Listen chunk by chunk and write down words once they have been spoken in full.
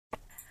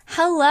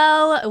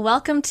Hello,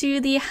 welcome to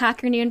the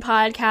Hacker Noon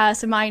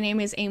podcast. My name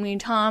is Amy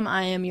Tom.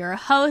 I am your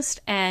host,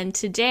 and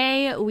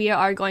today we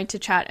are going to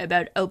chat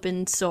about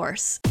open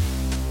source.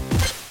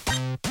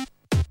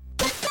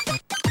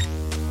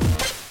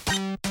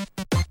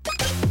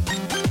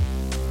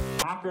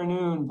 Hacker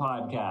Noon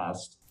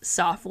podcast.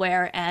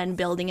 Software and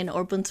building an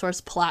open source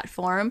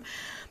platform.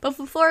 But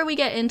before we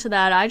get into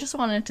that, I just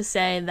wanted to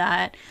say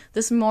that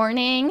this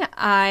morning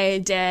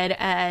I did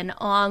an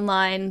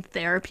online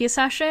therapy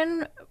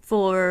session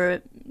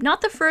for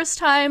not the first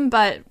time,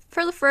 but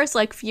for the first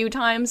few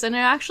times, and it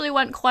actually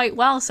went quite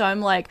well. So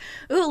I'm like,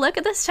 ooh, look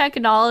at this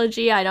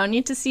technology. I don't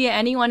need to see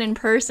anyone in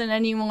person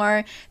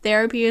anymore.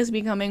 Therapy is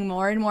becoming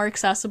more and more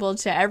accessible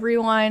to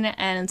everyone,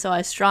 and so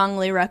I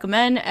strongly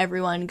recommend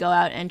everyone go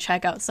out and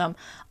check out some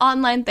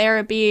online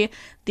therapy.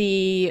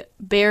 The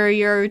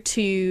barrier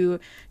to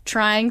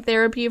trying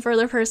therapy for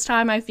the first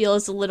time, I feel,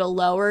 is a little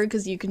lower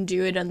because you can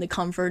do it in the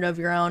comfort of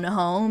your own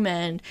home,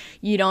 and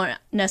you don't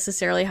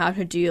necessarily have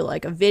to do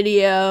a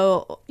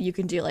video. You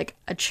can do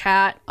a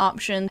chat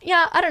option.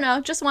 Yeah, I don't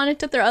know, just wanted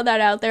to throw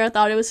that out there. I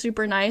thought it was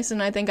super nice,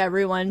 and I think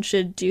everyone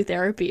should do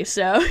therapy,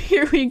 so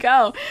here we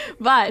go.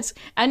 But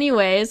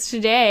anyways,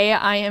 today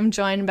I am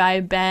joined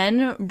by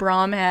Ben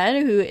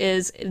Bromhead, who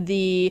is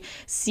the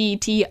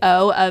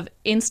CTO of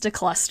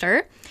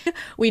Instacluster.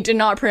 We did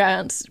not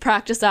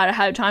practice that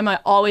ahead of time. I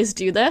always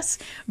do this,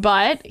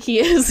 but he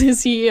is the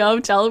CEO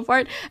of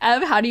Teleport.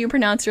 Ev, how do you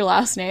pronounce your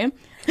last name?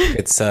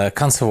 It's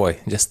Consovoy,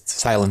 just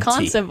silent T.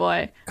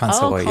 Consovoy.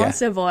 Consovoy, yeah.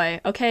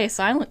 Consovoy. Okay,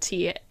 silent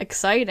T.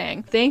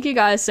 Exciting. Thank you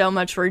guys so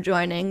much for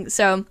joining.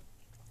 So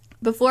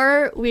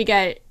before we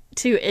get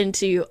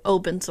into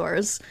open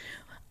source,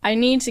 I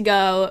need to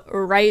go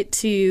right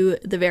to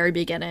the very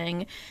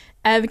beginning.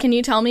 Ev, can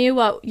you tell me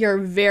what your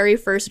very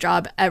first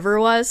job ever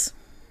was?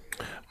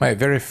 My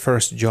very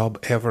first job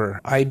ever,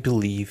 I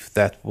believe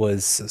that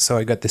was, so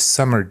I got this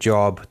summer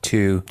job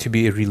to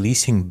be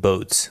releasing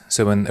boats.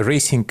 So when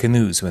racing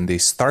canoes, when they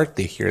start,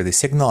 they hear the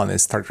signal and they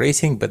start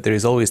racing, but there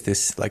is always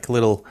this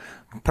little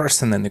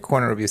person in the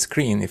corner of your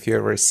screen, if you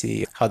ever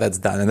see how that's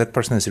done, and that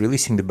person is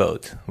releasing the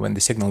boat when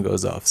the signal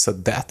goes off. So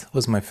that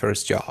was my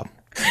first job.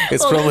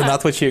 It's probably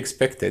not what you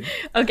expected.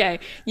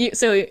 Okay,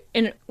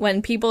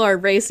 when people are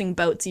racing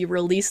boats, you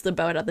release the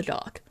boat at the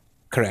dock.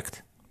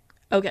 Correct.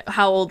 Okay,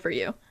 how old were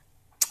you?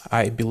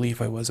 I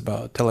believe I was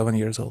about 11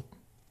 years old.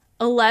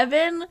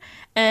 11?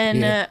 And,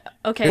 yeah.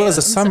 Okay. It was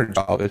a summer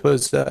job. It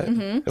was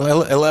 11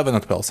 or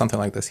 12, something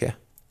like this, yeah.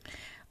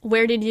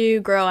 Where did you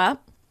grow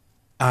up?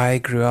 I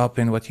grew up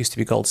in what used to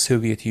be called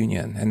Soviet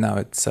Union, and now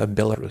it's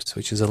Belarus,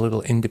 which is a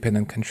little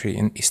independent country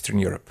in Eastern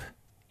Europe.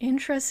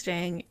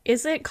 Interesting.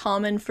 Is it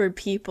common for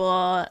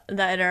people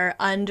that are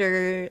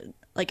under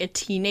a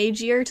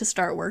teenage year to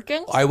start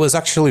working? I was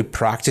actually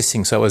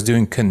practicing, so I was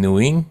doing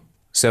canoeing.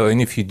 So,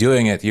 and if you're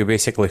doing it, you're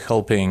basically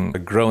helping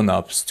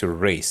grown-ups to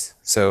race.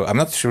 So I'm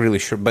not really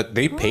sure, but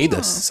they paid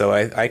us. So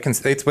I can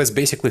say it was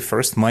basically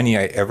first money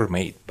I ever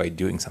made by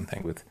doing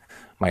something with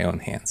my own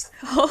hands.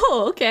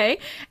 Oh, okay.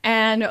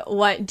 And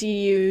what do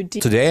you do?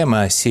 Today, I'm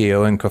a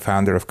CEO and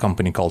co-founder of a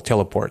company called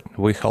Teleport.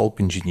 We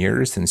help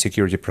engineers and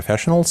security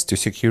professionals to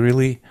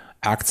securely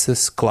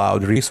access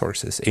cloud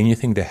resources,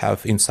 anything they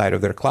have inside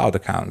of their cloud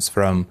accounts,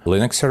 from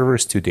Linux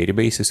servers to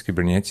databases,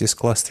 Kubernetes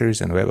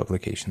clusters, and web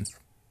applications.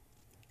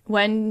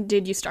 When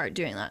did you start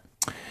doing that?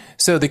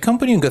 So the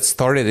company got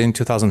started in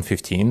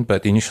 2015,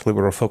 but initially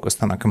we were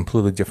focused on a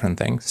completely different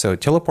thing. So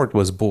Teleport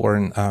was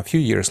born a few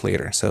years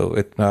later. So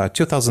in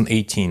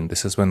 2018,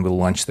 this is when we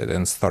launched it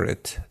and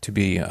started to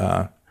be,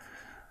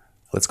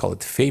 let's call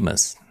it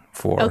famous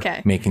for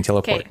making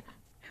Teleport. Okay.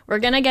 We're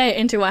going to get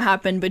into what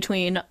happened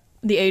between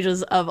the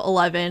ages of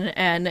 11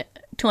 and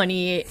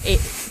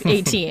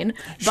 2018.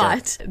 Sure.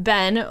 But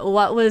Ben,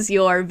 what was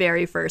your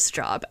very first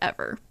job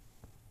ever?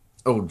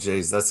 Oh,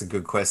 geez, that's a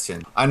good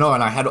question. I know,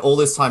 and I had all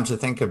this time to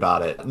think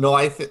about it. No,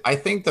 I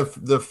think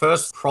the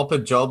first proper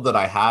job that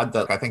I had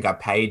that I think I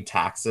paid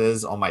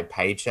taxes on my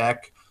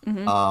paycheck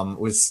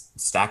was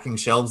stacking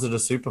shelves at a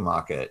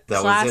supermarket.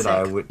 That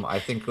Classic. was it. I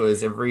think it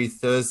was every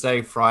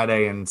Thursday,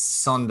 Friday, and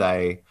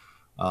Sunday.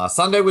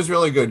 Sunday was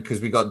really good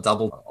because we got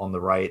doubled on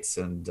the rates,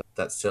 and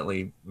that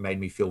certainly made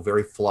me feel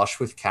very flush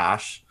with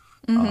cash.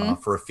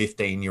 For a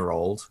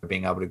 15-year-old,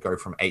 being able to go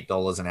from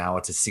 $8 an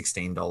hour to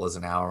 $16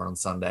 an hour on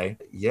Sunday.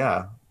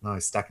 Yeah, no,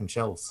 stacking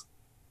shelves.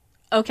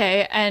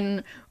 Okay,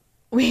 and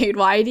wait,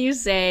 why do you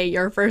say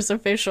your first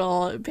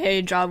official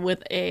paid job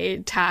with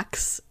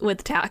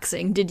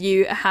taxing? Did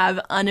you have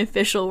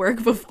unofficial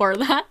work before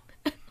that?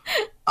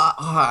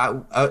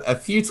 A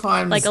few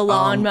times. Like a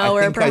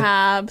lawnmower,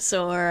 perhaps,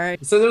 or...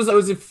 So there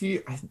was a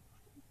few...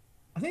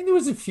 I think there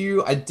was a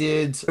few I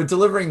did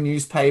delivering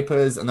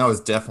newspapers, and that was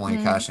definitely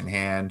cash in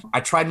hand. I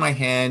tried my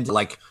hand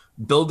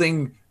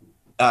building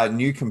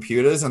new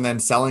computers and then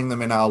selling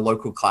them in our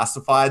local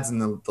classifieds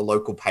and the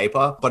local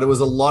paper. But it was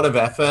a lot of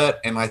effort,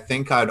 and I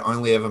think I'd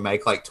only ever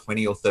make like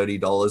 $20 or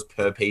 $30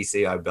 per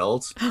PC I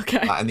built.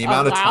 Okay. And the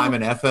amount of time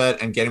and effort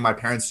and getting my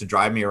parents to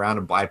drive me around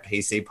and buy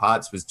PC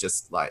parts was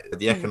just like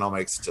the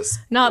economics just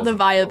not the wasn't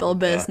viable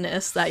there.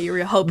 business that you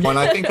were hoping. When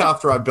I think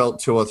after I built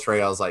 2 or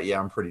 3, I was like, yeah,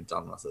 I'm pretty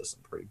done with this.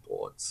 I'm pretty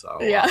bored. So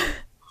Yeah.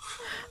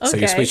 So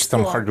you switched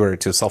from cool. hardware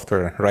to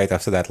software right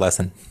after that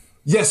lesson.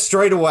 yes,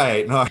 straight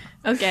away. No,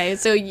 Okay,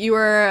 so you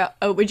were,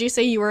 would you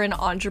say you were an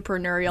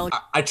entrepreneurial?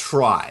 I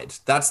tried.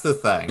 That's the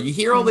thing. You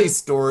hear all these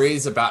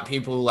stories about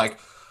people like,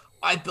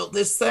 I built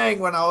this thing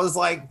when I was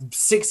like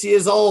 6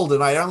 years old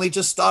and I only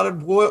just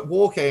started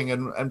walking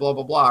and blah,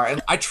 blah, blah.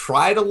 And I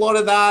tried a lot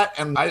of that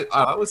and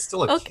I was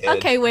still a kid.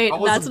 Okay, wait,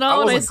 that's not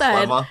what I wasn't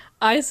said. clever.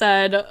 I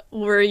said,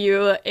 were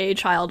you a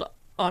child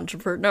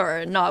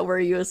entrepreneur, not were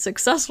you a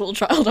successful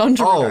child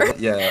entrepreneur? Oh,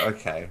 yeah,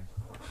 okay.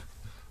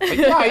 But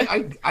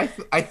yeah,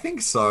 I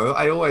think so.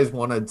 I always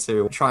wanted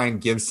to try and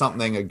give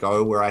something a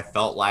go where I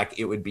felt like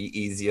it would be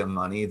easier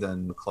money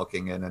than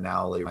clocking in an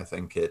hourly. I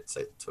think it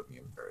took me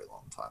a very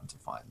long time to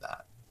find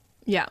that.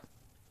 Yeah.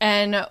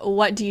 And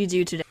what do you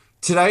do today?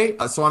 Today,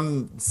 so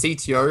I'm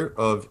CTO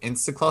of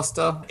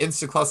Instacluster.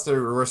 Instacluster,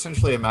 we're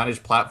essentially a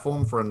managed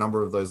platform for a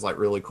number of those like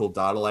really cool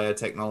data layer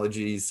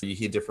technologies you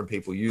hear different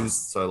people use.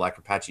 So like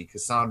Apache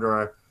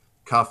Cassandra,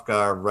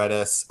 Kafka,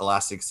 Redis,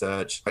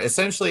 Elasticsearch,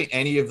 essentially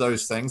any of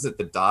those things at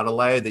the data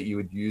layer that you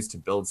would use to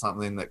build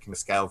something that can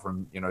scale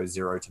from,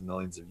 0 to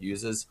millions of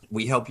users.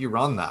 We help you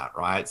run that,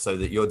 right? So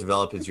that your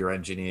developers, your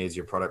engineers,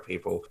 your product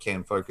people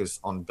can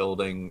focus on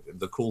building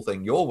the cool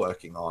thing you're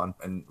working on.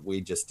 And we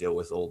just deal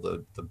with all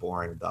the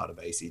boring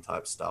databasey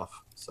type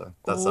stuff. So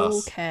that's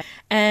us. Okay.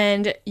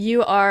 And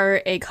you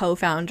are a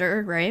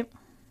co-founder, right?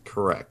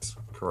 Correct.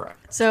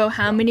 So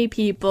how many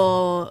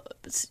people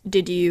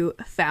did you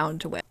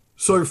found with?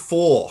 So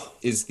 4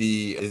 is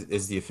the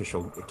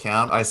official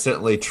count. I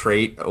certainly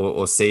treat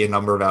or see a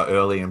number of our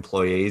early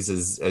employees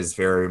as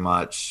very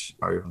much,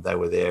 they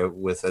were there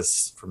with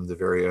us from the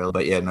very early.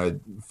 But yeah, no,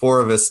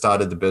 4 of us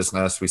started the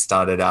business. We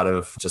started out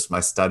of just my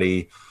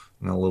study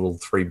in a little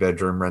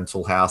 3-bedroom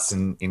rental house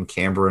in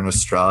Canberra in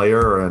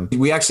Australia. And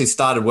we actually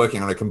started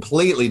working on a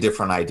completely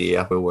different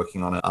idea. We're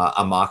working on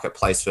a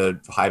marketplace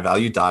for high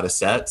value data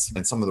sets.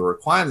 And some of the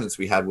requirements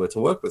we had were to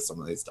work with some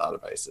of these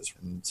databases.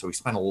 And so we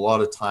spent a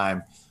lot of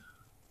time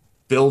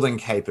building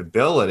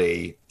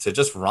capability to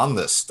just run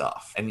this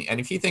stuff. And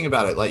if you think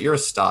about it, like you're a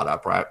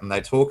startup, right? And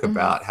they talk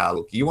about how,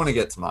 look, you want to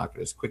get to market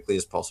as quickly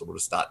as possible to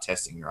start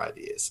testing your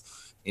ideas.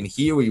 And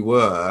here we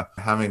were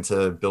having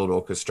to build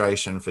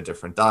orchestration for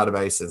different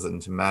databases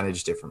and to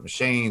manage different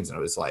machines. And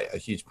it was like a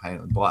huge pain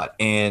in the butt.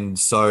 And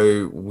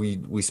so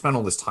we spent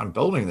all this time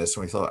building this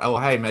and we thought, oh,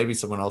 hey, maybe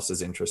someone else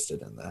is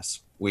interested in this.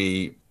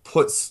 We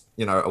put,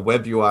 a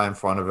web UI in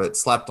front of it,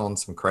 slapped on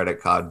some credit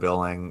card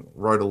billing,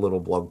 wrote a little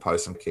blog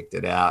post and kicked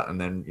it out. And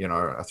then,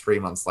 3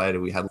 months later,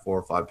 we had 4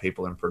 or 5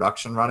 people in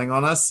production running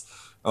on us.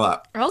 I'm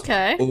like,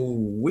 Okay. oh,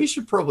 we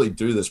should probably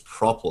do this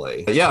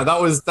properly. But yeah,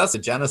 that's the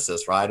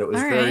genesis, right? It was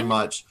very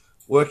much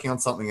working on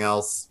something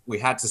else. We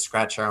had to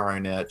scratch our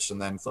own itch and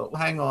then thought,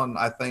 well, hang on,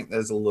 I think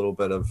there's a little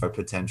bit of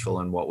potential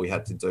in what we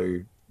had to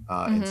do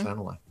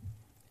internally.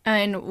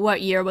 And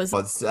what year was it?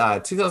 It's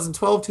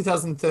 2012,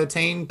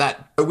 2013.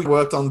 That we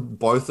worked on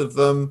both of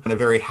them in a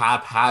very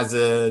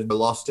haphazard,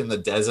 lost in the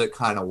desert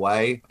kind of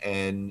way.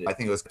 And I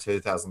think it was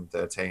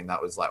 2013.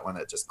 That was like when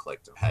it just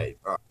clicked. Hey,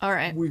 All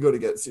right. we got to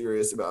get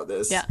serious about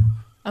this. Yeah.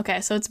 Okay,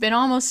 so it's been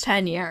almost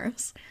 10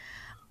 years.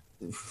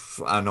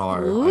 I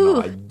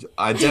know.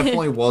 I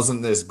definitely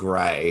wasn't this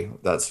gray.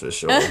 That's for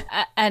sure.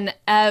 And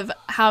Ev,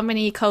 how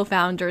many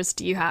co-founders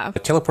do you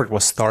have? Teleport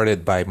was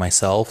started by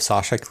myself,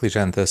 Sasha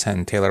Kligentis,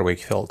 and Taylor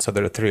Wakefield. So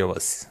there are 3 of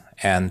us.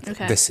 And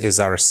this is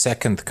our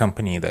second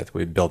company that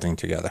we're building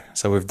together.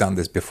 So we've done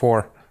this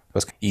before. It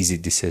was an easy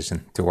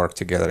decision to work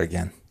together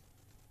again.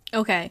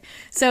 Okay,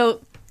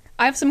 so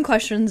I have some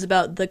questions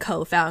about the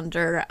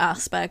co-founder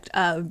aspect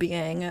of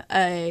being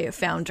a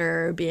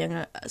founder,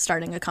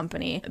 starting a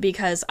company,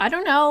 because I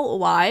don't know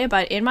why,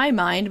 but in my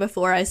mind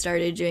before I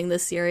started doing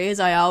this series,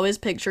 I always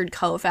pictured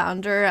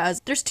co-founder as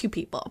there's 2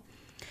 people.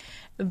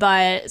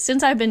 But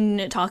since I've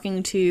been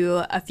talking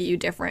to a few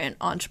different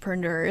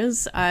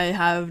entrepreneurs, I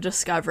have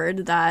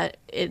discovered that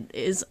it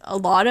is a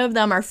lot of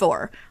them are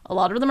 4. A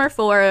lot of them are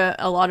 4,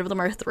 a lot of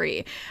them are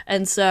 3.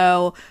 And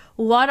so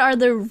what are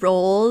the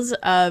roles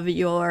of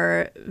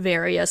your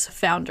various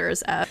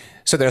founders?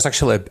 So there's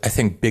actually, I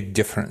think, big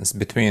difference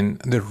between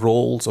the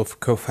roles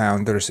of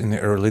co-founders in the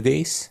early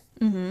days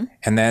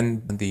and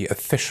then the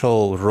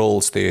official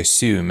roles they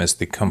assume as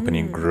the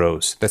company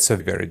grows. That's a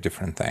very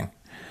different thing.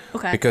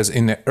 Okay. Because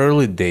in the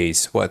early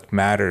days, what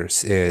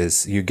matters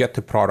is you get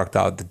the product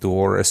out the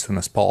door as soon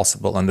as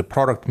possible, and the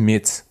product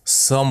meets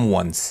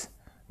someone's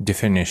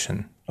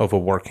definition of a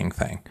working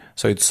thing.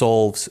 So it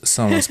solves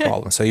someone's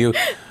problem.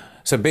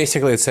 So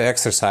basically, it's an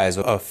exercise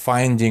of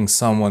finding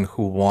someone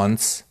who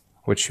wants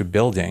what you're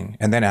building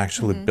and then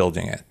actually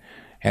building it.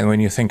 And when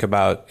you think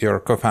about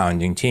your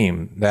co-founding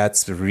team,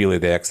 that's really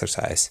the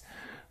exercise.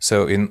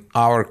 So in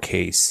our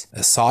case,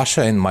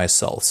 Sasha and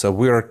myself, so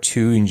we are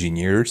two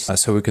engineers,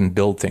 so we can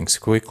build things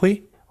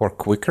quickly or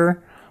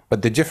quicker.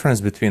 But the difference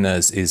between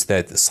us is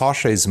that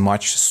Sasha is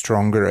much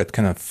stronger at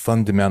kind of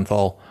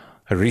fundamental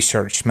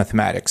research,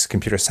 mathematics,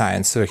 computer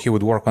science. So he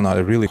would work on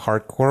a really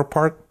hardcore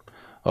part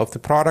of the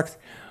product,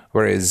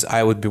 whereas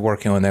I would be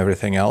working on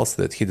everything else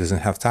that he doesn't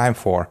have time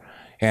for.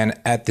 And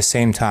at the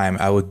same time,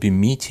 I would be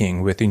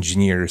meeting with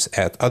engineers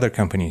at other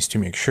companies to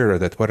make sure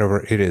that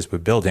whatever it is we're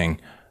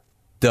building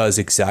does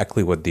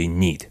exactly what they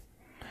need.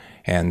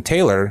 And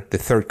Taylor, the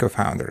third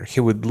co-founder,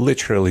 he would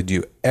literally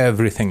do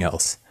everything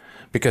else.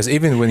 Because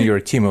even when you're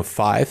a team of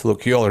 5,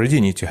 look, you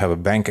already need to have a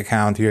bank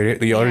account. You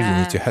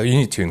already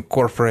need to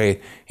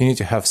incorporate. You need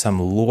to have some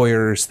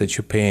lawyers that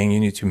you're paying. You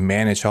need to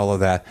manage all of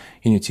that.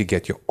 You need to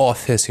get your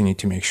office. You need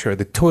to make sure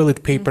the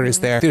toilet paper is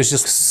there. There's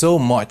just so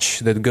much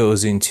that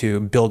goes into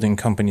building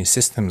company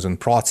systems and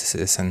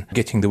processes and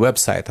getting the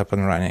website up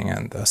and running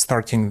and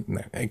starting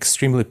an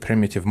extremely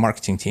primitive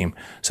marketing team.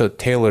 So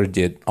Taylor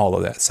did all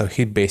of that. So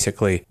he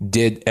basically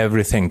did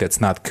everything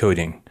that's not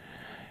coding.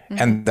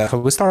 And that's how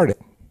we started.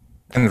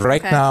 And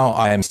right now,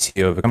 I am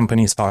CEO of a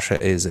company.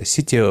 Sasha is a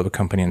CTO of a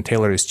company, and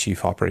Taylor is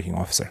Chief Operating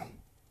Officer.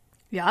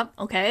 Yeah,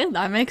 okay,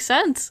 that makes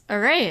sense. All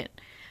right.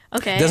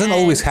 Okay. It doesn't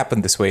always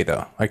happen this way,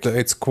 though. Like,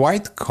 it's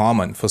quite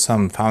common for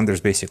some founders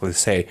basically to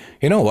say,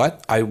 you know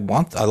what, I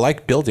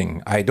like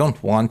building. I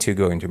don't want to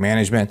go into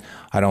management.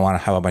 I don't want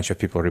to have a bunch of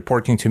people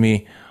reporting to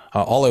me.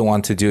 All I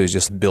want to do is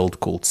just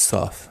build cool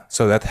stuff.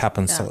 So that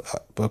happens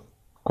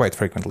quite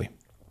frequently.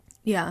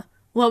 Yeah.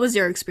 What was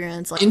your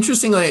experience like?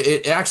 Interestingly,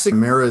 it actually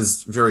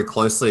mirrors very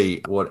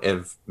closely what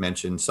Ev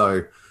mentioned.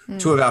 So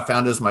two of our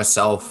founders,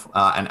 myself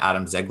and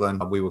Adam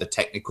Zeglin, we were the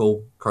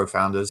technical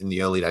co-founders in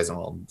the early days, and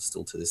well,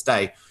 still to this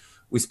day.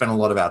 We spent a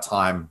lot of our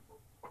time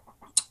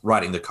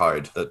writing the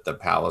code that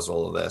powers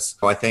all of this.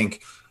 So I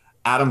think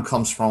Adam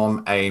comes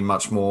from a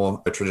much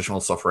more traditional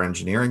software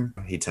engineering.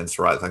 He tends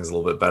to write things a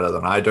little bit better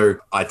than I do.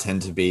 I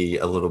tend to be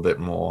a little bit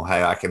more,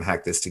 hey, I can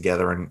hack this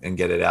together and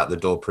get it out the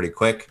door pretty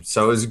quick.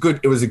 So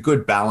it was a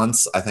good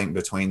balance, I think,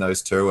 between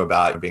those two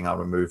about being able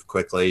to move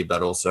quickly,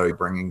 but also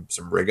bringing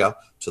some rigor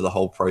to the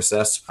whole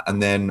process.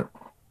 And then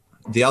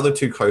the other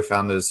two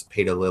co-founders,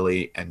 Peter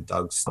Lilly and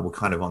Doug, were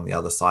kind of on the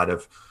other side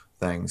of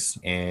things.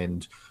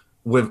 And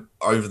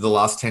over the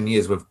last 10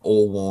 years, we've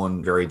all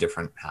worn very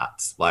different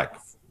hats. Like,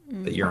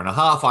 a year and a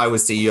half, I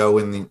was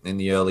CEO in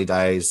the early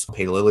days.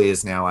 Peter Lilly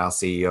is now our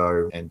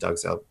CEO and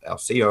Doug's our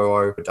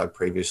COO. Doug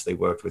previously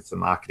worked with the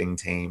marketing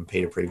team.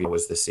 Peter previously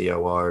was the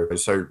COO.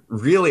 So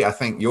really, I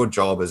think your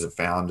job as a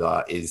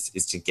founder is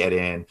to get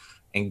in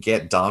and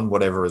get done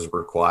whatever is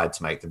required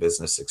to make the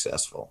business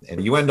successful.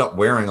 And you end up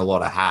wearing a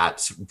lot of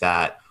hats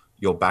that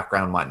your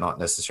background might not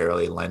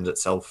necessarily lend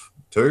itself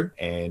to,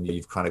 and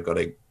you've kind of got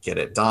to get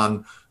it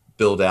done,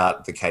 build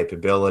out the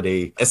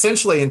capability,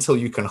 essentially until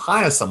you can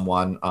hire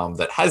someone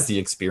that has the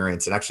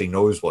experience and actually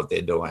knows what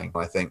they're doing.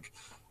 I think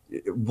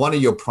one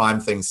of your prime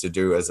things to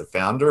do as a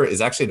founder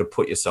is actually to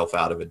put yourself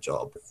out of a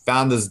job.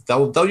 Founders,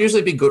 they'll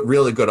usually be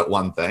really good at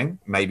one thing,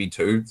 maybe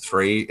 2,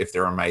 3 if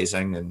they're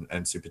amazing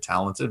and super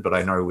talented. But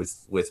I know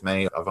with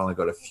me, I've only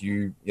got a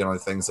few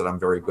things that I'm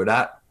very good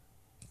at.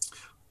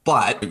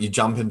 But you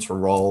jump into a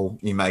role,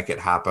 you make it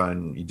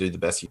happen, you do the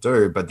best you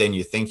do, but then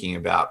you're thinking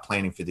about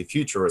planning for the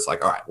future. It's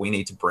like, all right, we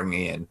need to bring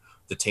in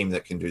the team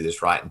that can do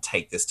this right and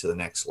take this to the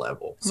next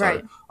level. So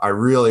right. I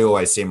really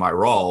always see my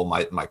role,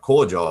 my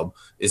core job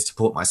is to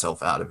put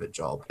myself out of a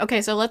job.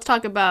 Okay, so let's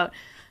talk about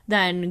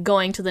then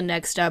going to the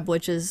next step,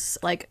 which is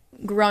like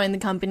growing the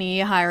company,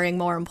 hiring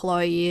more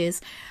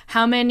employees.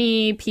 How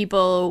many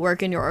people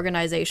work in your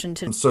organization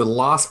today? So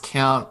last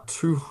count,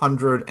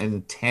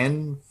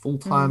 210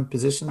 full-time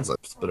positions. I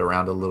split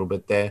around a little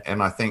bit there.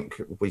 And I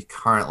think we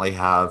currently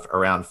have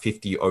around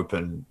 50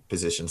 open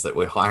positions that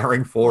we're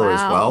hiring for as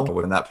well.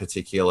 We're in that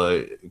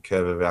particular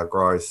curve of our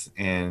growth.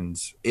 And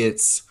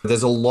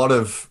there's a lot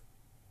of,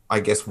 I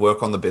guess,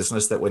 work on the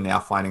business that we're now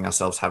finding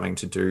ourselves having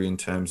to do in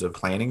terms of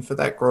planning for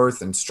that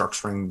growth and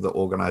structuring the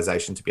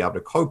organization to be able to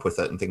cope with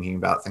it, and thinking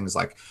about things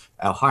like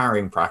our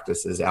hiring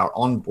practices, our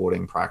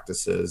onboarding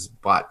practices,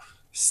 but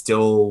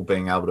still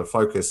being able to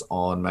focus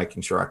on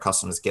making sure our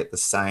customers get the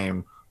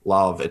same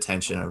love,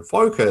 attention, and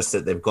focus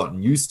that they've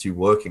gotten used to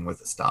working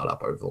with a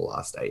startup over the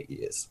last 8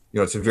 years.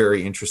 It's a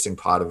very interesting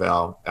part of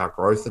our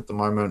growth at the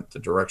moment, the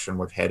direction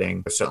we're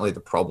heading. Certainly the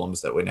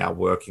problems that we're now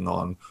working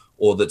on,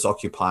 or that's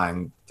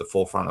occupying the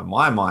forefront of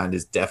my mind,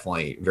 is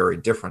definitely very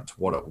different to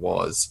what it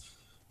was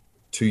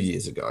 2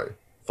 years ago,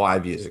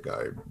 5 years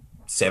ago,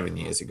 7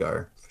 years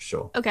ago, for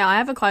sure. Okay, I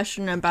have a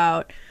question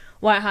about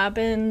what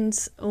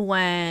happens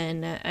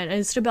when, and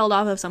it's to build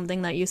off of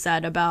something that you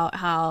said about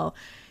how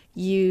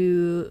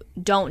you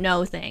don't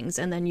know things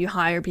and then you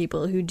hire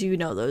people who do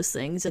know those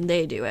things and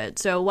they do it.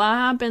 So what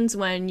happens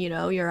when,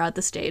 you're at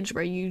the stage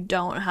where you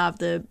don't have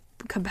the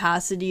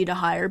capacity to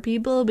hire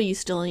people, but you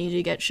still need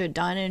to get shit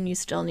done and you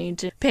still need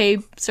to pay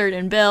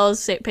certain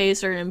bills, pay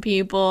certain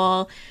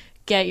people,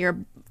 get your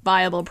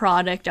viable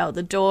product out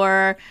the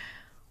door?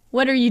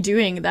 What are you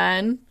doing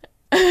then?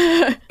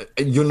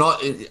 You're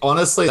not,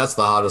 honestly, that's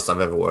the hardest I've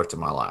ever worked in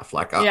my life.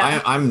 Like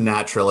I'm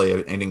naturally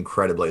an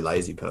incredibly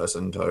lazy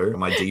person too.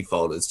 My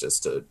default is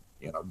just to,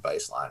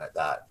 baseline at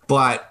that.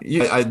 But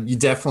you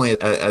definitely,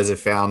 as a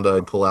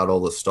founder, pull out all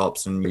the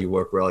stops and you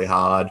work really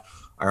hard.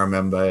 I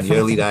remember in the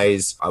early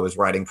days, I was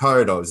writing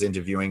code, I was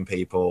interviewing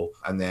people,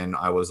 and then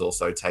I was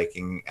also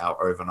taking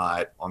our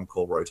overnight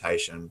on-call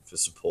rotation for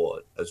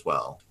support as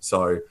well.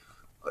 So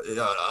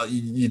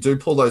you do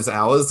pull those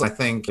hours. I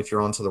think if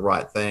you're onto the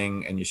right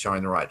thing and you're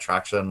showing the right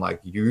traction, like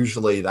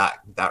usually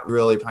that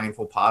really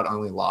painful part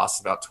only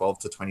lasts about 12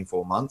 to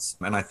 24 months.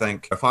 And I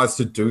think if I was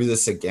to do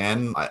this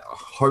again,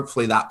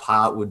 hopefully that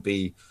part would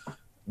be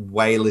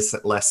way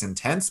less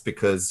intense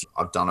because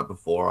I've done it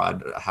before.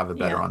 I'd have a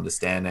better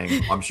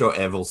understanding. I'm sure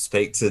Ev will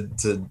speak to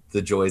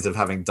the joys of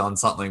having done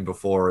something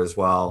before as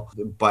well.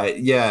 But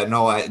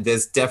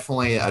there's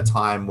definitely a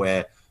time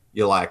where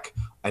you're like,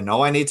 I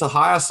know I need to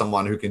hire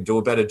someone who can do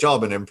a better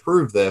job and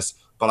improve this,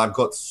 but I've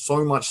got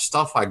so much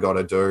stuff I got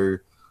to do,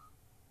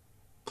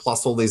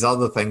 plus all these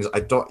other things.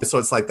 So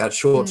it's like that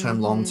short-term,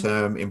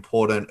 long-term,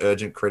 important,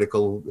 urgent,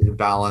 critical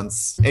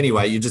balance.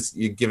 Anyway,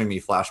 you're giving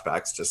me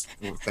flashbacks just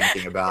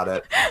thinking about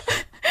it.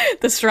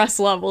 The stress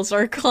levels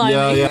are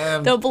climbing. Yeah.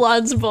 The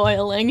blood's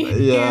boiling. Here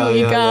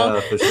we go. Yeah,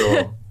 for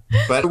sure.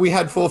 But we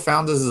had 4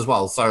 founders as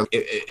well, so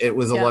it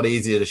was a lot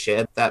easier to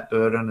share that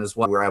burden as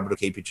well. We were able to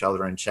keep each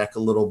other in check a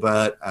little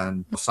bit,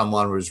 and if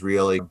someone was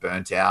really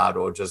burnt out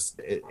or just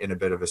in a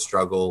bit of a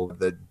struggle,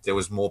 that there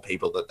was more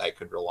people that they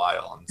could rely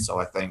on. So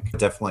I think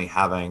definitely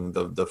having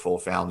the 4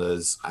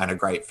 founders and a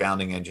great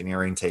founding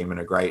engineering team and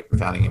a great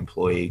founding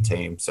employee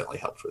team certainly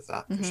helped with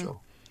that, for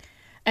sure.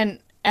 And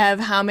Ev,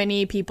 how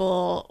many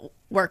people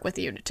work with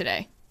you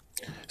today?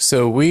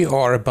 So we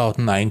are about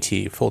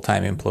 90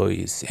 full-time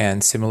employees,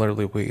 and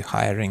similarly, we're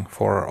hiring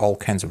for all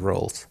kinds of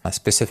roles.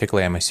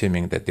 Specifically, I'm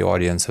assuming that the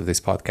audience of this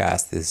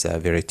podcast is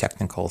very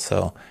technical.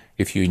 So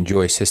if you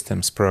enjoy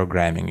systems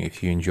programming,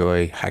 if you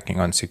enjoy hacking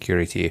on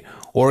security,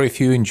 or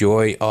if you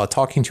enjoy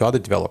talking to other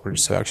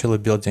developers, so actually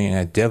building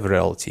a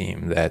DevRel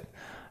team that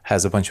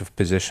has a bunch of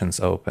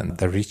positions open,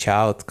 then reach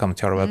out, come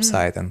to our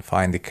website and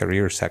find the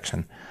career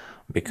section.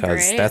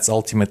 Because that's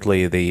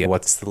ultimately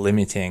what's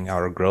limiting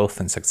our growth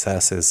and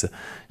success is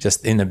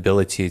just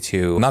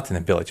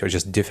or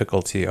just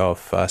difficulty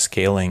of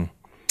scaling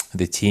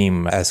the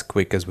team as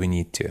quick as we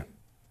need to.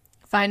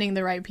 Finding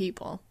the right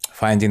people,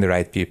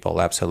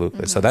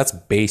 absolutely. So that's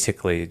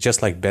basically,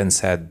 just like Ben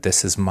said,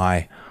 this is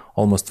my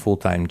almost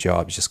full-time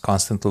job, just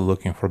constantly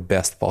looking for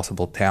best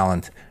possible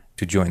talent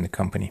to join the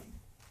company.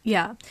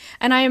 Yeah.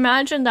 And I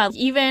imagine that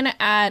even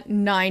at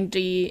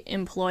 90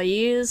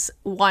 employees,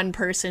 one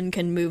person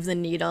can move the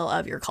needle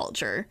of your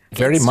culture.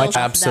 Very much.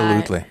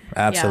 Absolutely.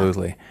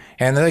 Yeah.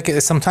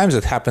 And sometimes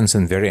it happens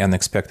in very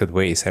unexpected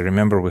ways. I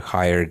remember we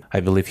hired,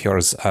 I believe he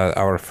was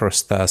our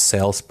first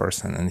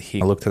salesperson, and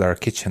he looked at our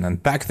kitchen.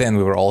 And back then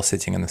we were all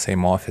sitting in the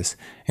same office.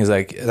 He's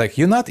like,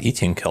 you're not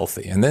eating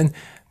healthy. And then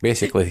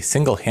basically,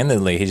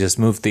 single-handedly, he just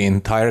moved the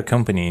entire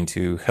company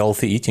into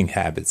healthy eating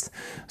habits.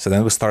 So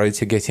then we started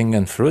to getting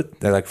in fruit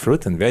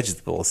and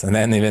vegetables. And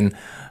then even,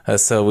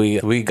 so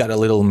we got a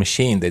little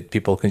machine that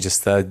people can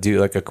just do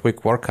like a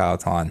quick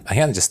workout on.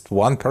 Again, just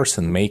one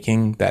person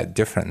making that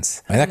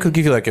difference. And I could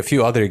give you like a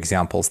few other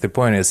examples. The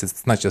point is,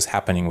 it's not just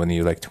happening when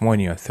you're like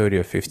 20 or 30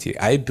 or 50.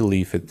 I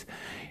believe it,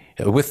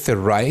 with the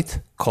right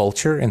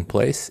culture in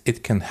place,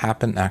 it can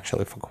happen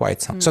actually for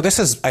quite some. So this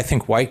is, I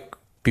think, why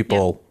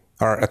people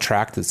are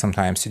attracted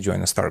sometimes to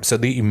join a startup. So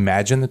they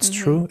imagine it's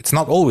true. It's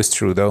not always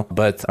true though,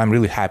 but I'm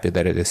really happy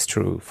that it is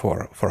true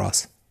for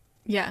us.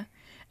 Yeah.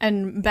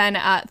 And Ben,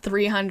 at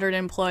 300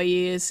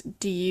 employees,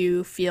 do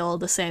you feel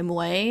the same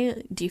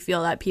way? Do you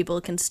feel that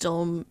people can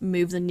still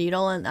move the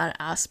needle in that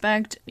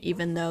aspect,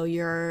 even though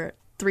you're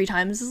 3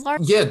 times as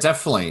large? Yeah,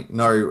 definitely.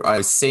 No, I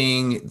was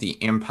seeing the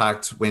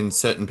impact when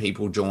certain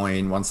people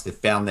join, once they've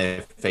found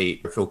their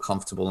feet, feel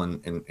comfortable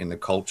in the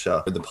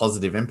culture, the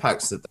positive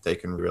impacts that they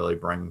can really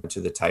bring to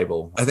the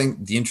table. I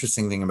think the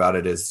interesting thing about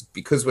it is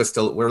because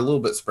we're a little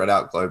bit spread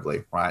out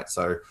globally, right?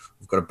 So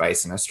we've got a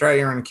base in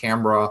Australia and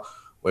Canberra.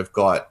 We've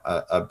got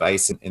a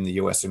base in the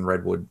US in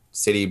Redwood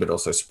City, but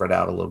also spread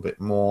out a little bit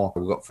more.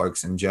 We've got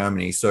folks in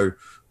Germany. So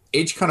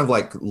each kind of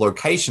like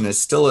location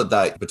is still at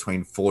that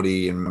between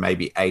 40 and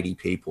maybe 80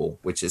 people,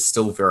 which is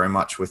still very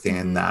much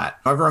within that.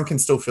 Everyone can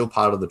still feel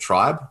part of the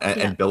tribe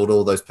and build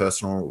all those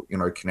personal,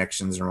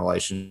 connections and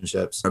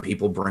relationships.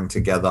 People bring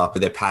together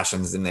their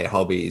passions and their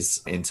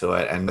hobbies into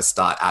it and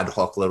start ad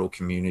hoc little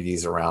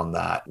communities around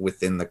that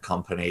within the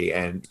company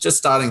and just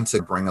starting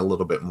to bring a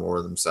little bit more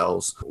of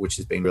themselves, which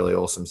has been really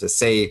awesome to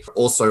see.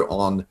 Also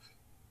on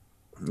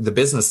the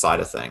business side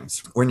of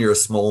things, when you're a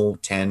small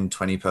 10,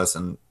 20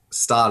 person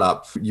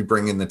startup, you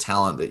bring in the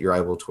talent that you're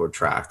able to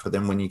attract. But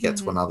then when you get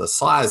to another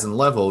size and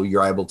level,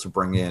 you're able to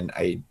bring in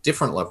a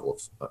different level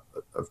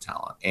of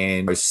talent.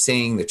 And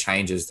seeing the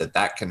changes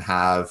that can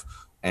have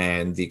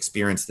and the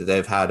experience that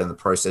they've had and the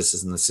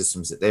processes and the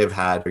systems that they've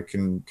had, it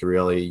can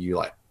really,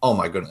 oh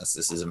my goodness,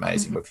 this is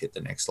amazing. We've hit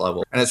the next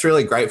level. And it's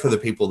really great for the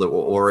people that were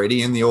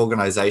already in the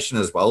organization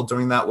as well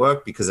doing that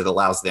work, because it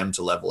allows them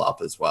to level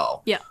up as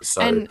well. Yeah.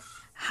 So, and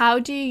how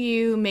do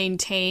you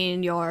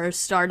maintain your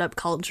startup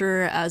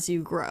culture as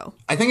you grow?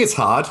 I think it's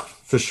hard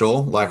for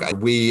sure. Like,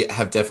 we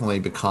have definitely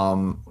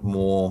become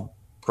more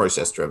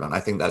process driven. I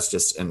think that's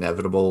just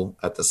inevitable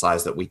at the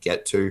size that we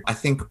get to. I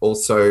think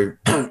also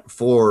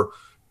for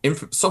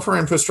software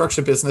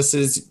infrastructure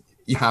businesses,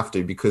 you have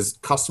to, because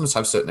customers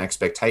have certain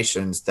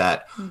expectations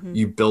that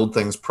you build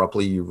things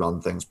properly, you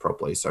run things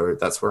properly. So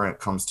that's where it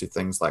comes to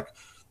things like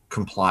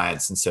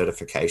compliance and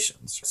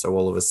certifications. So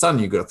all of a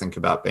sudden you've got to think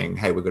about being,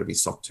 hey, we've got to be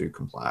SOC 2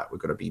 compliant, we've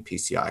got to be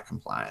PCI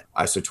compliant,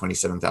 ISO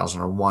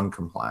 27001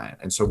 compliant.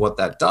 And so what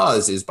that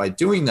does is, by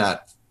doing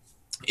that,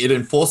 it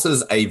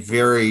enforces a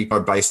very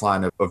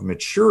baseline of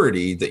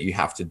maturity that you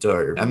have to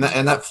do. And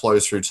that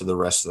flows through to the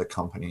rest of the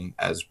company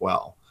as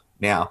well.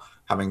 Now,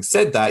 having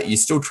said that,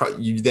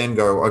 you then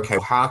go, okay,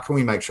 how can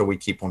we make sure we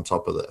keep on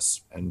top of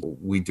this? And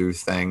we've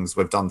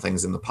done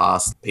things in the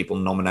past. People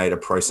nominate a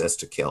process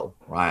to kill,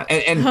 right?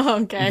 And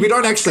Okay. We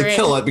don't actually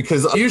kill it,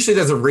 because usually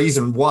there's a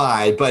reason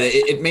why, but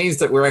it means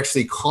that we're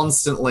actually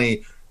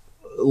constantly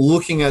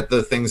looking at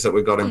the things that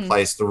we've got in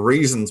place, the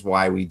reasons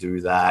why we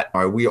do that.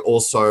 We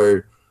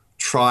also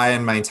try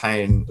and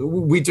maintain,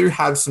 we do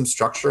have some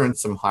structure and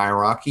some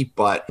hierarchy,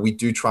 but we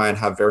do try and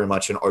have very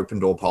much an open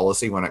door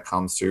policy when it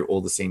comes to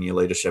all the senior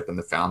leadership and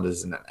the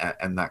founders and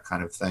that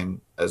kind of thing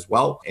as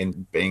well.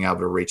 And being able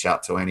to reach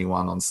out to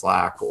anyone on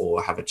Slack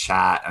or have a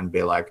chat and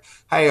be like,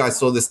 hey, I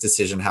saw this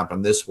decision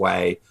happen this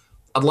way.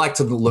 I'd like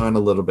to learn a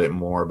little bit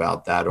more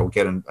about that, or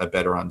get a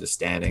better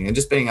understanding. And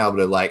just being able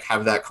to like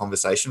have that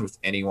conversation with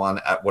anyone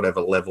at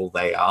whatever level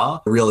they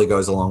are really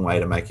goes a long way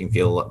to making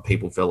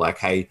people feel like,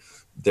 hey,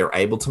 they're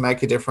able to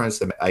make a difference,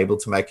 they're able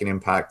to make an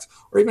impact,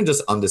 or even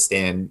just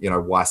understand,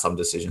 why some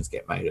decisions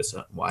get made a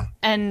certain way.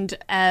 And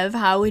Ev,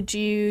 how would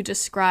you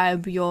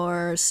describe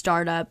your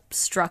startup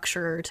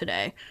structure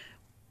today?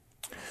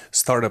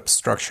 Startup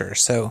structure.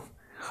 So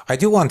I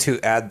do want to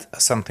add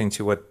something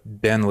to what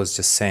Ben was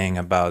just saying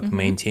about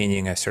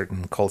maintaining a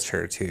certain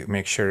culture to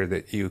make sure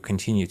that you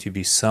continue to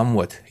be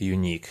somewhat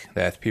unique,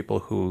 that people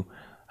who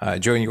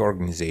join your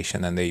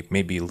organization and they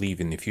maybe leave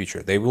in the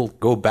future, they will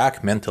go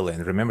back mentally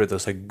and remember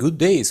those like good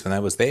days when I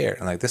was there,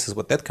 and like this is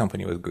what that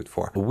company was good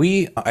for.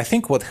 I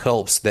think what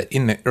helps that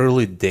in the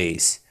early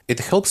days, it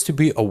helps to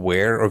be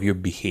aware of your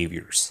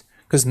behaviors.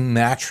 Because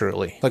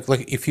naturally,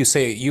 like if you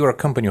say you are a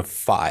company of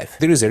 5,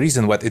 there is a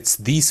reason why it's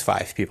these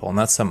 5 people,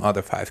 not some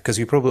other 5, because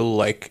you probably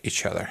like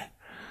each other.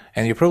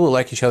 And you probably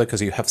like each other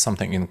because you have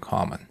something in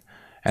common.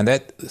 And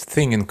that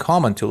thing in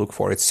common to look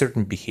for, it's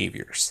certain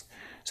behaviors.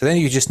 So then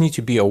you just need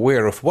to be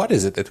aware of what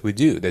is it that we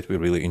do that we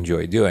really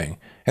enjoy doing,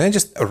 and then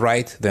just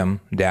write them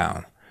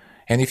down.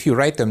 And if you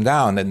write them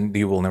down, then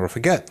you will never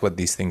forget what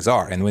these things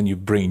are. And when you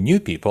bring new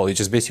people, you're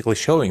just basically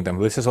showing them,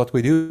 this is what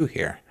we do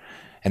here.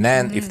 And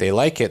then if they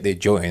like it, they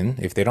join.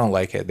 If they don't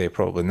like it, they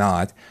probably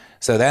not.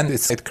 So then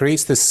it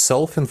creates this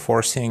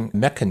self-enforcing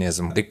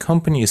mechanism. The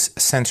company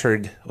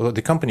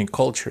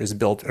culture is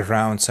built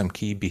around some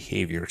key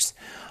behaviors.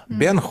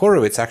 Ben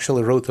Horowitz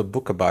actually wrote a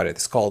book about it.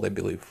 It's called, I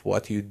believe,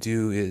 What You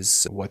Do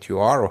Is What You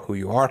Are, or Who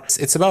You Are.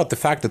 It's about the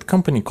fact that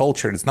company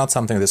culture is not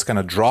something that's kind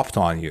of dropped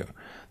on you.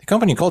 The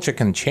company culture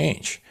can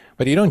change,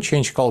 but you don't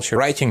change culture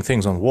writing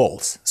things on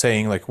walls,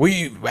 saying like,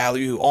 we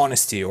value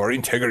honesty or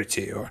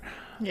integrity, or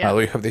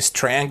we have this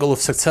triangle of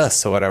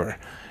success or whatever.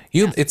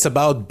 It's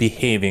about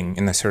behaving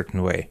in a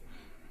certain way.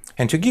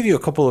 And to give you a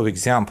couple of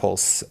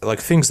examples, like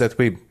things that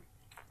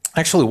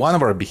one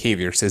of our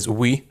behaviors is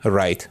we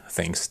write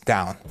things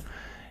down.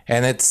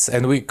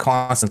 And we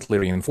constantly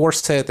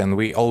reinforce it, and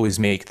we always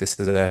make this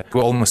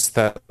almost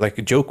like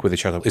a joke with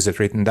each other. Is it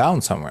written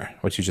down somewhere,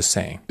 what you're just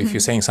saying? If you're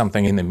saying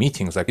something in the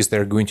meetings, like, is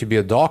there going to be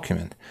a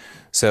document?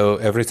 So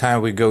every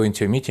time we go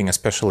into a meeting,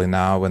 especially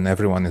now when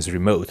everyone is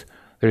remote,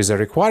 there is a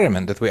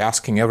requirement that we're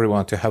asking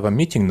everyone to have a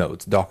meeting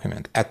notes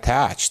document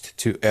attached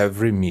to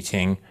every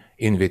meeting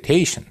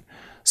invitation.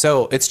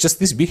 So it's just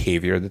this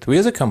behavior that we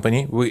as a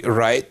company, we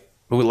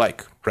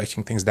like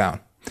writing things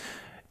down.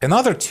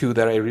 Another two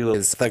that I really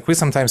is, like, we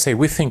sometimes say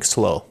we think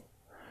slow.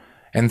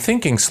 And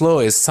thinking slow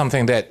is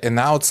something that an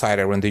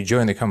outsider, when they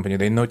join the company,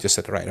 they notice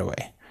it right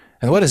away.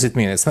 And what does it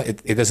mean?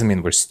 It doesn't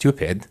mean we're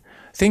stupid.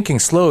 Thinking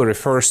slow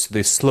refers to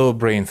the slow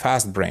brain,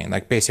 fast brain.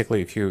 Like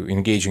basically, if you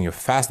engage in your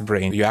fast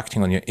brain, you're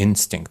acting on your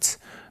instincts.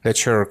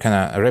 That's your kind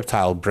of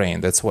reptile brain.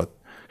 That's what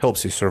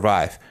helps you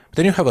survive. But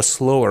then you have a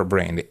slower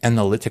brain, the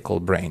analytical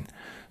brain.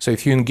 So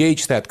if you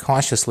engage that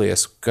consciously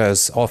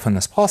as often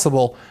as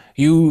possible,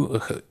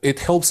 it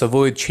helps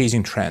avoid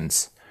chasing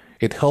trends.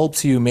 It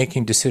helps you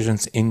making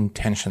decisions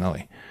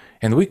intentionally.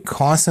 And we're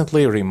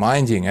constantly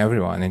reminding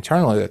everyone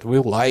internally that we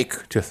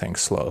like to think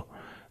slow.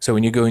 So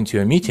when you go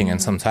into a meeting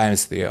and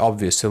sometimes the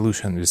obvious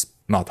solution is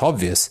not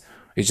obvious,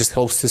 it just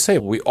helps to say,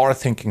 we are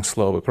thinking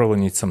slow, we probably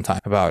need some time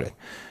about it.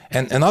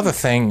 And another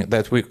thing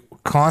that we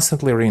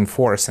constantly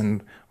reinforce,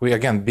 and we,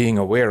 again, being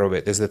aware of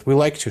it, is that we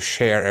like to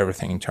share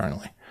everything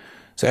internally.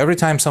 So every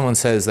time someone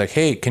says like,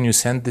 hey, can you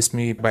send this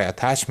me by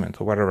attachment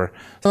or whatever?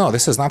 No,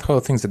 this is not how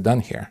things are done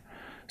here.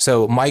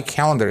 So my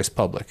calendar is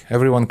public.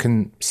 Everyone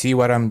can see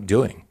what I'm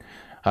doing.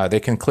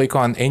 They can click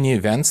on any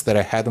events that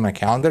I had on my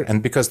calendar,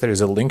 and because there is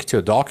a link to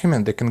a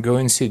document, they can go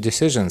and see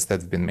decisions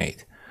that have been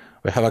made.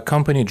 We have a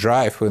company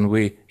drive when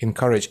we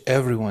encourage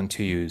everyone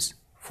to use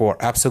for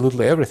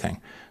absolutely everything.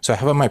 So I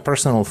have my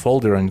personal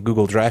folder in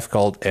Google Drive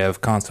called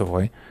Ev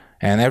Kontovoy,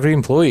 and every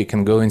employee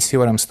can go and see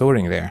what I'm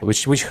storing there,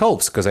 which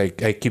helps because I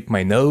keep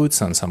my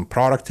notes on some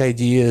product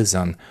ideas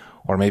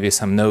or maybe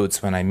some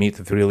notes when I meet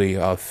a really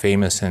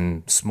famous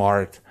and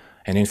smart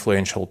and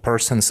influential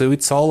person. So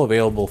it's all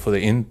available for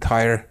the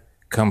entire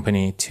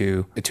company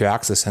to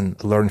access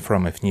and learn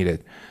from if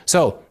needed.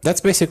 So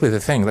that's basically the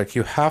thing. Like,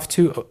 you have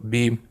to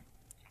be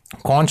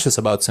conscious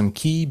about some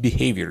key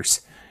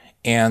behaviors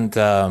and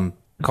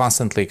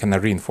constantly kind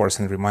of reinforce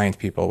and remind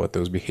people what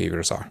those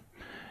behaviors are.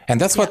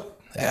 And that's what,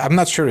 I'm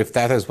not sure if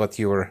that is what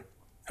you were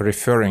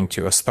referring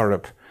to, a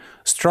startup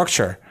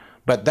structure,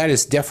 but that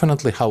is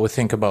definitely how we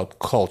think about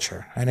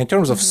culture. And in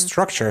terms of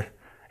structure,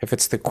 if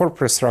it's the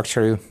corporate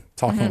structure you're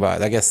talking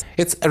about, I guess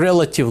it's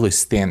relatively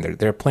standard.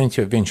 There are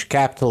plenty of venture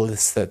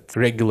capitalists that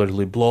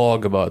regularly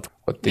blog about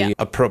what the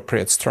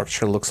appropriate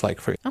structure looks like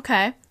for you.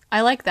 Okay. I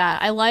like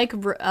that. I like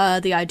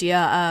the idea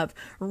of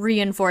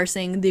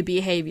reinforcing the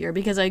behavior,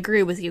 because I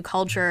agree with you.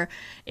 Culture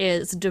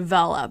is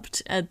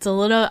developed. It's a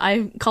little,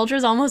 culture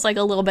is almost like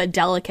a little bit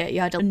delicate.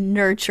 You have to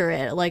nurture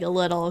it like a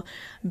little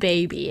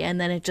baby,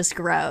 and then it just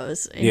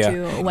grows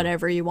into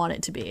whatever you want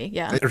it to be.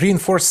 Yeah.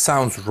 Reinforce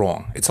sounds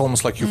wrong. It's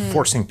almost like you're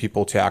forcing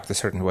people to act a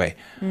certain way.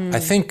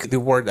 I think the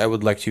word I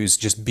would like to use is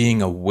just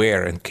being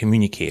aware and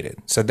communicate it.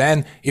 So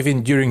then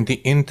even during the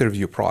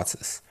interview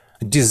process,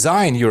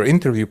 design your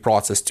interview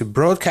process to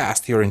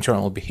broadcast your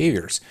internal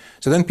behaviors.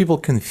 So then people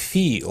can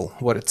feel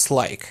what it's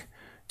like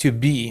to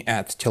be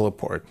at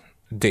Teleport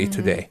day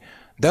to day.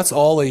 That's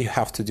all that you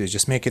have to do.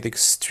 Just make it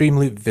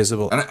extremely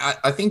visible. And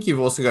I think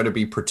you've also got to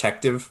be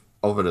protective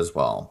of it as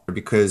well,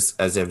 because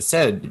as Ev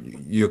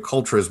said, your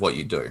culture is what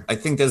you do. I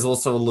think there's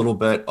also a little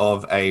bit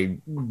of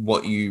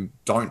what you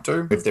don't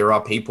do. If there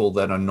are people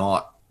that are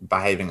not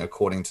behaving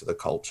according to the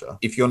culture,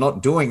 if you're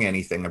not doing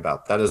anything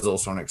about that, is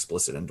also an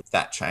explicit and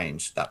that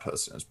change that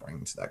person is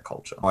bringing to that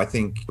culture. I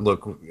think,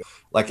 look,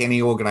 like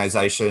any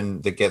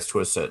organization that gets to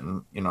a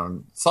certain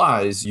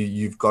size,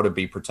 you've got to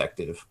be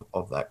protective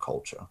of that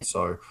culture.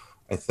 So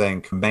I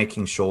think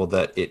making sure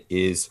that it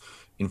is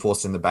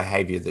enforcing the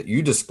behavior that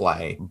you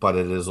display, but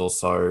it is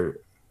also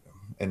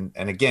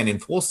and again,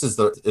 enforced is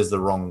the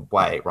wrong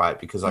way, right?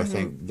 Because I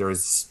think there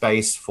is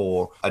space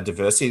for a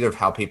diversity of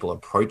how people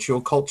approach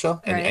your culture,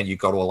 and you've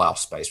got to allow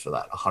space for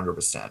that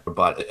 100%.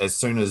 But as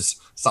soon as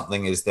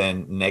something is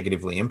then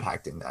negatively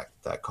impacting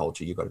that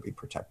culture, you've got to be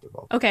protective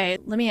of. Okay,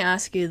 let me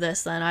ask you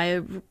this then.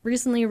 I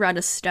recently read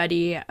a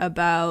study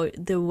about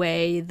the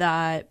way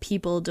that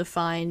people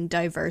define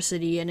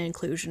diversity and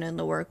inclusion in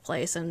the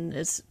workplace, and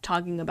it's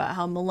talking about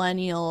how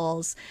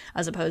millennials,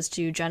 as opposed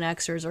to Gen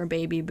Xers or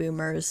baby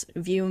boomers,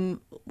 view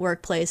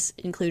workplace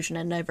inclusion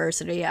and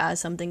diversity as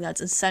something that's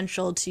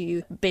essential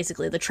to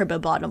basically the triple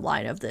bottom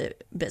line of the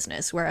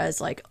business, whereas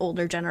like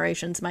older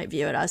generations might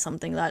view it as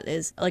something that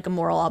is like a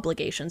moral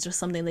obligation, just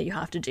something that you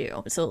have to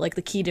do. So like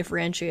the key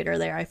differentiator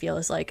there, I feel,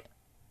 is like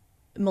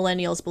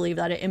millennials believe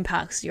that it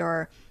impacts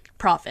your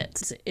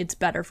profits. It's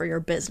better for your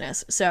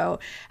business. So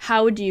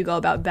how do you go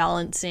about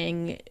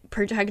balancing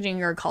protecting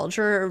your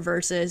culture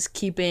versus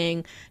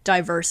keeping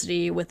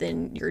diversity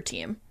within your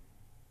team?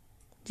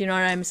 Do you know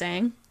what I'm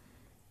saying?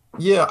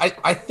 Yeah,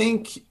 I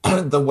think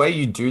the way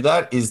you do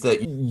that is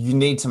that you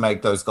need to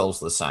make those goals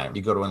the same.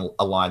 You got to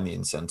align the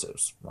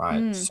incentives,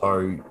 right?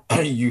 So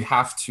you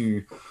have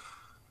to,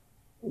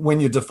 when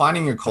you're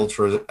defining your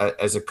culture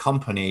as a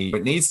company,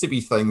 it needs to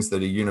be things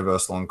that are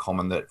universal and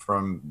common that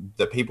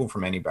people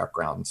from any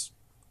backgrounds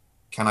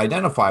can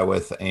identify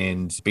with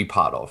and be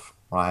part of,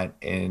 right?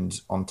 And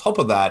on top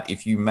of that,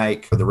 if you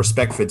make the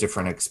respect for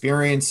different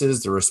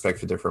experiences, the respect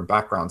for different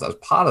backgrounds as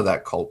part of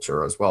that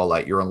culture as well,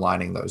 like you're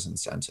aligning those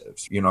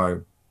incentives.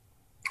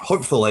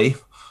 Hopefully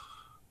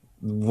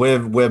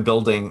we're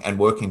building and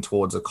working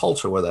towards a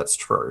culture where that's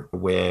true,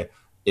 where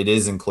it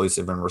is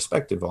inclusive and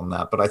respective on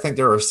that. But I think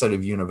there are a set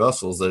of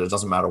universals that it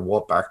doesn't matter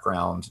what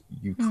background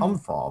you come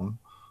from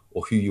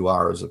or who you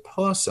are as a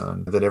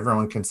person, that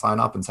everyone can sign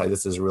up and say,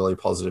 this is a really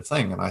positive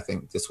thing. And I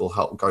think this will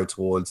help go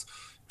towards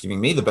giving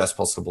me the best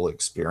possible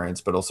experience,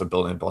 but also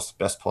building the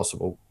best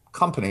possible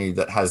company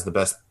that has the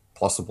best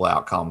possible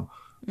outcome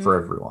for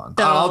everyone.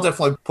 So, I'll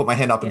definitely put my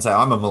hand up and say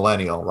I'm a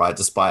millennial, right?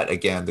 Despite,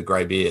 again, the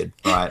gray beard,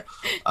 right?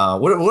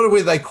 What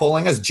are they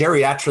calling us?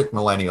 Geriatric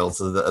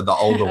millennials are the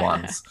older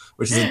ones,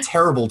 which is a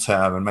terrible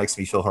term and makes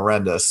me feel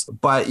horrendous.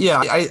 But yeah,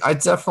 I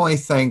definitely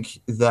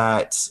think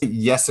that,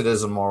 yes, it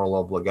is a moral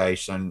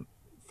obligation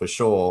for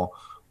sure,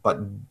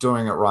 but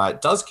doing it right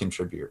does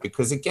contribute,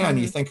 because again,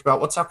 you think about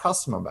what's our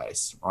customer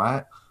base,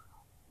 right?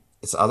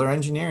 It's other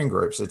engineering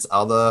groups, it's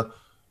other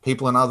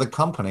people in other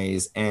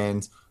companies,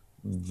 and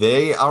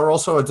they are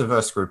also a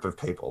diverse group of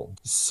people.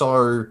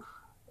 So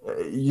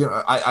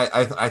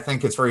I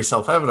think it's very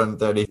self-evident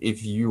that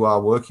if you are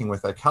working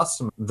with a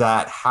customer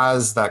that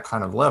has that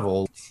kind of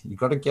level, you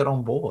got to get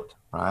on board,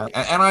 right?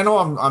 And I know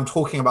I'm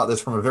talking about this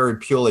from a very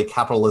purely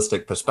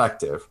capitalistic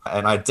perspective,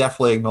 and I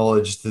definitely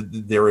acknowledge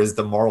that there is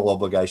the moral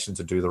obligation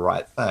to do the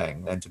right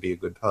thing and to be a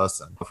good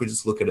person. If we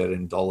just look at it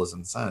in dollars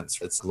and cents,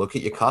 it's look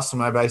at your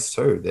customer base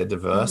too. They're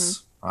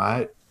diverse,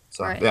 right?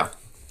 So Right. yeah.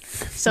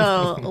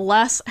 So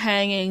less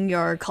hanging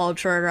your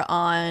culture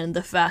on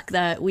the fact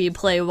that we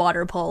play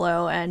water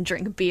polo and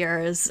drink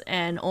beers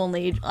and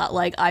only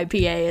like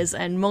IPAs,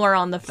 and more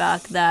on the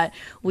fact that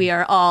we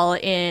are all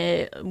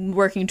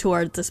working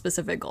towards a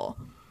specific goal.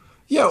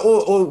 Yeah,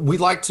 or we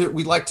like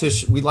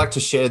to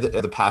share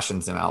the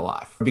passions in our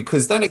life,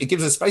 because then it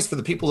gives a space for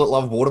the people that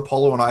love water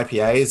polo and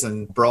IPAs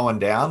and broing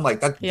down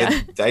like that.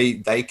 Yeah.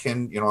 They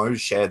can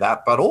share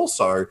that, but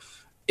also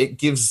it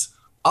gives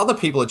other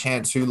people a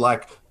chance who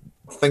like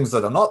things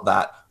that are not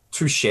that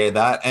to share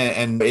that,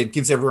 and it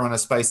gives everyone a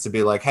space to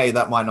be like, hey,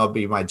 that might not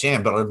be my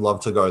jam, but I'd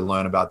love to go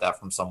learn about that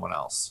from someone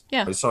else.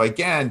 Yeah. So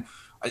again,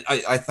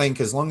 I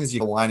think as long as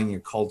you're aligning your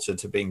culture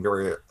to being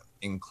very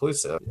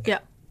inclusive, Yeah.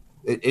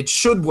 it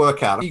should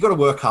work out. You got to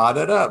work hard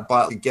at it,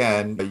 but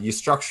again, you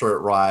structure it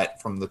right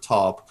from the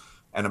top,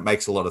 and it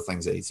makes a lot of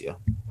things easier.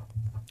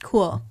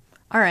 Cool.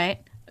 All right.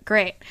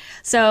 Great.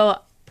 So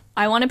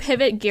I want to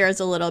pivot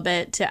gears a little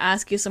bit to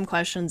ask you some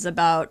questions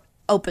about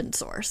open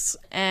source.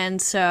 And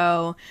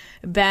so,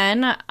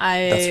 Ben,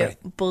 I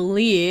right.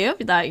 believe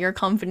that your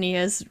company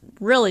is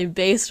really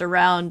based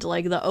around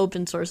like the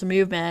open source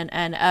movement,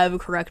 and Ev,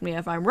 correct me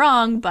if I'm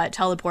wrong, but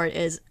Teleport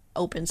is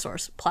open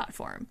source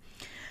platform.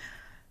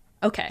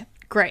 Okay,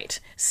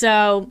 great.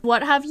 So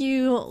what have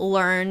you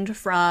learned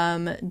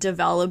from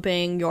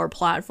developing your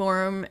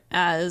platform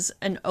as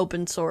an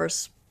open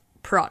source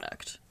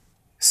product?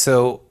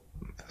 So,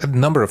 a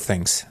number of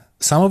things.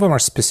 Some of them are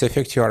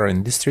specific to our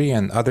industry,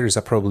 and others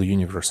are probably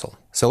universal.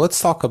 So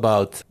let's talk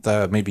about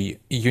the maybe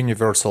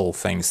universal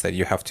things that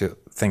you have to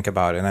think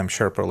about, and I'm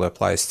sure probably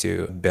applies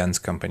to Ben's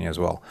company as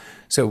well.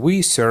 So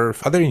we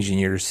serve other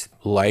engineers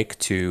like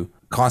to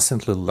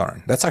constantly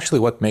learn. That's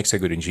actually what makes a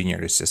good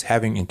engineer, is just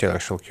having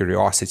intellectual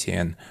curiosity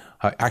and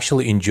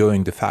actually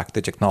enjoying the fact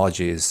that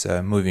technology is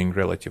moving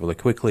relatively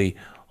quickly,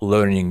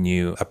 learning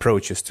new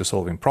approaches to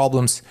solving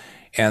problems.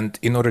 And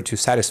in order to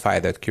satisfy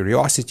that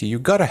curiosity, you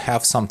gotta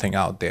have something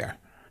out there.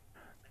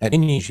 And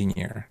any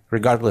engineer,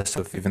 regardless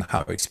of even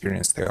how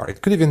experienced they are,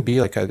 it could even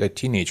be like a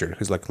teenager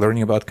who's like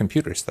learning about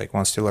computers, like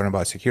wants to learn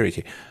about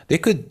security. They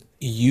could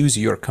use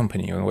your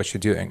company and what you're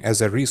doing as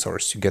a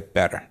resource to get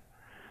better.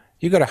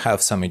 You gotta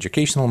have some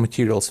educational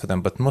materials for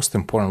them, but most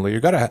importantly,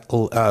 you gotta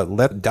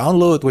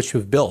download what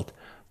you've built,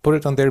 put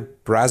it on their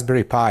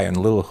Raspberry Pi and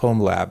little home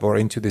lab, or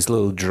into this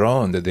little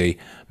drone that they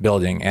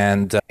building,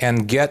 and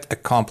get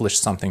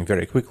accomplished something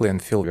very quickly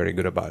and feel very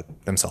good about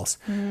themselves.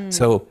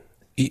 So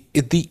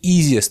the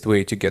easiest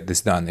way to get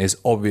this done is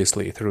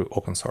obviously through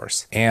open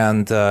source.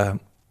 And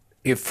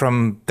if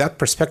from that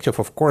perspective,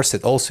 of course,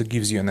 it also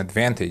gives you an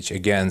advantage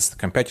against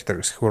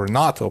competitors who are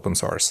not open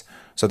source.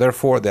 So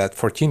therefore, that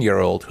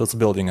 14-year-old who's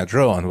building a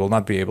drone will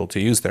not be able to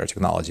use their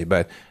technology.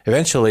 But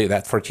eventually,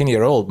 that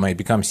 14-year-old might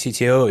become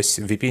CTO,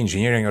 VP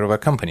engineering of a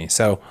company.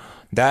 So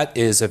that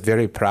is a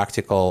very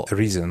practical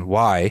reason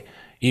why,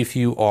 if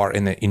you are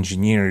in the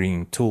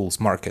engineering tools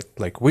market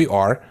like we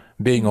are,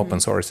 being open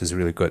source is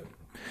really good.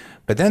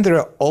 But then there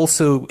are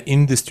also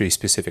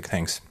industry-specific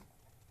things.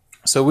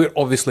 So we're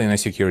obviously in a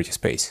security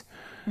space.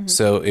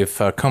 So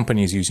if a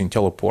company is using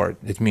Teleport,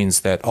 it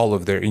means that all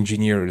of their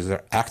engineers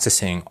are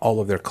accessing all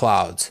of their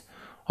clouds,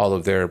 all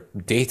of their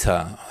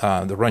data,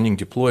 the running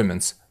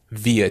deployments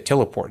via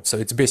Teleport. So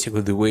it's basically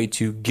the way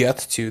to get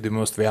to the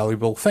most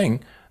valuable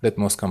thing that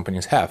most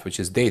companies have, which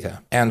is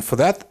data. And for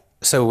that,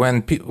 so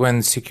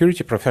when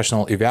security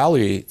professional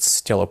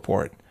evaluates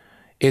Teleport,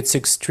 it's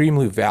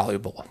extremely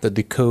valuable that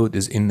the code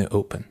is in the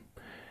open.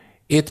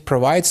 It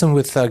provides them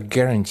with a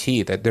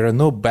guarantee that there are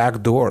no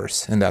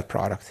backdoors in that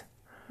product.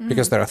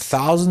 Because there are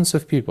thousands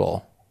of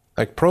people,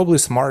 like probably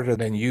smarter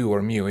than you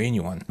or me or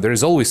anyone. There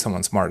is always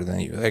someone smarter than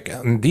you. Like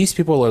these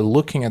people are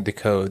looking at the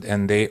code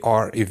and they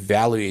are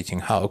evaluating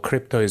how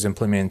crypto is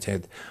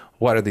implemented,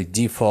 what are the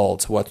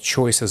defaults, what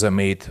choices are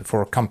made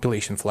for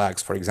compilation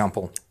flags, for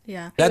example.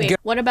 Yeah. Wait,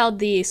 what about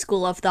the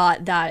school of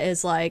thought that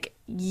is like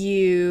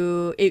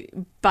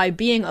by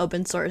being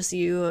open source,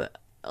 you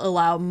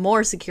allow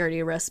more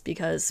security risks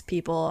because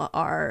people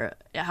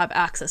have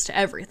access to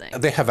everything.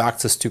 They have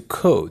access to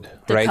code,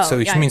 right? Code, so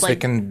which yeah, means like, they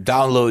can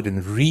download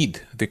and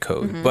read the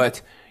code.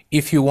 But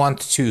if you want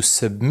to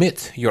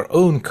submit your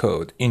own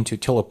code into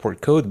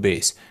Teleport code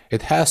base,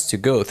 it has to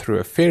go through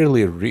a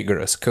fairly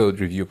rigorous code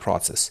review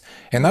process.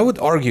 And I would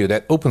argue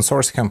that open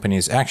source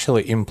companies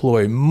actually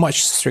employ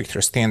much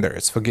stricter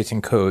standards for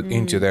getting code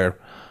into their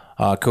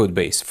code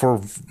base for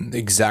the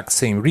exact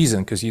same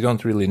reason, because you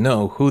don't really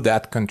know who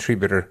that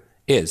contributor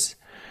is.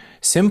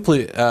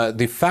 Simply,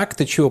 the fact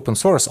that you open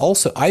source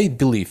also, I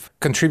believe,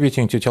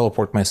 contributing to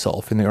Teleport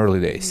myself in the early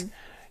days,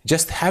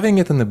 just having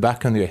it in the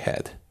back of your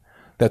head,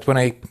 that when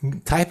I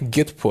type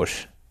git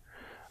push,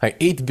 like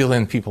 8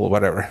 billion people,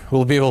 whatever,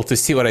 will be able to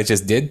see what I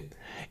just did,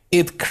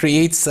 it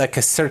creates like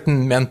a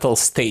certain mental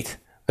state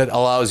that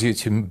allows you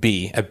to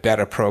be a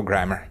better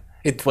programmer.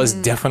 It was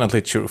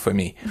definitely true for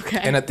me. Okay.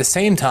 And at the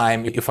same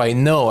time, if I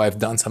know I've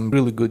done some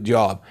really good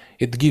job,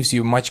 it gives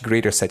you much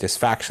greater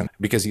satisfaction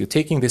because you're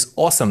taking this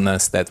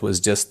awesomeness that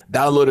was just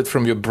downloaded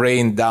from your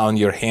brain down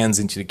your hands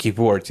into the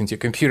keyboard, into your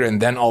computer,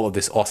 and then all of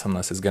this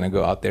awesomeness is going to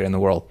go out there in the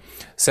world.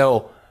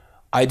 So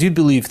I do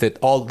believe that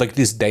all like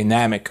this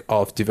dynamic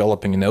of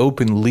developing an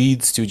open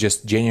leads to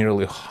just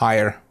generally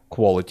higher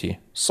quality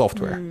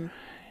software.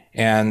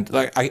 And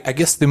like I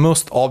guess the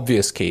most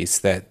obvious case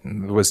that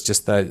was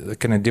just a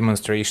kind of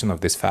demonstration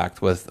of this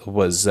fact was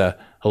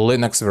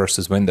Linux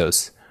versus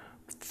Windows.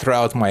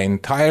 Throughout my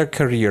entire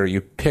career,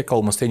 you pick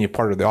almost any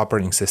part of the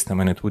operating system,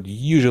 and it would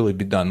usually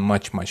be done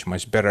much, much,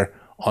 much better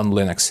on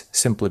Linux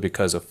simply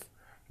because of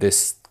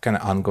this kind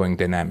of ongoing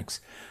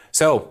dynamics.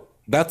 So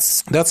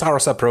that's our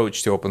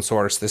approach to open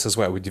source. This is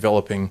why we're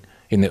developing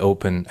in the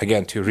open.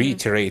 Again, to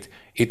reiterate,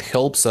 it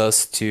helps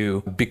us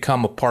to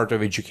become a part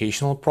of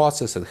educational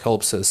process. It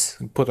helps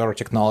us put our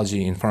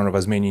technology in front of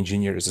as many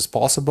engineers as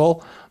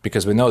possible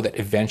because we know that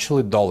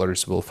eventually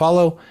dollars will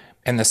follow.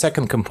 And the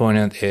second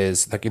component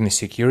is like in the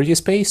security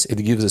space, it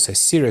gives us a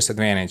serious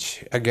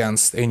advantage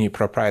against any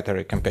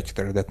proprietary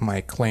competitor that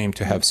might claim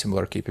to have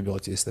similar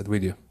capabilities that we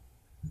do.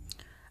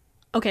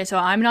 Okay, so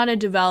I'm not a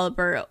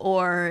developer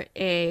or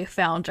a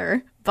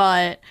founder,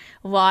 but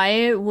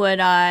why would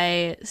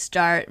I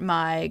start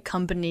my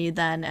company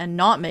then and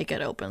not make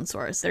it open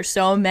source? There's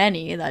so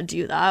many that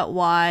do that.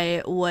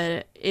 Why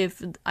would,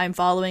 if I'm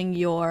following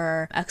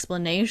your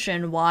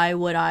explanation, why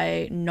would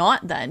I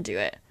not then do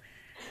it?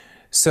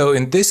 So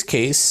in this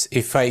case,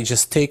 if I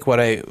just take what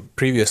I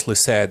previously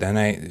said and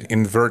I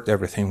invert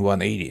everything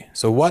 180.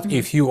 So what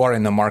if you are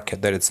in a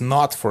market that it's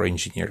not for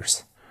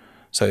engineers?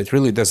 So it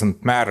really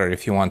doesn't matter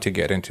if you want to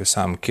get into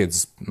some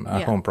kid's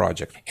home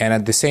project. And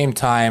at the same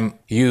time,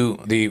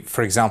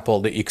 for example,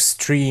 the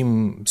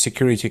extreme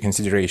security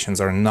considerations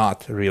are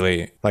not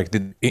really like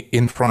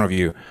in front of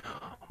you,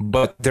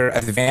 but there are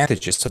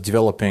advantages of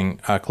developing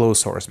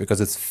closed source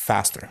because it's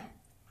faster.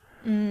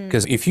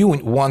 Because if you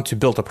want to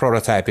build a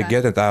prototype and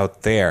get it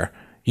out there,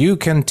 you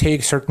can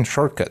take certain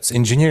shortcuts,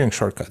 engineering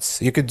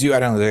shortcuts. You could do, I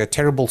don't know, a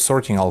terrible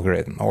sorting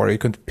algorithm, or you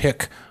could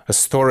pick a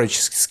storage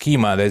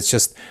schema that's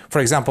just, for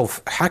example,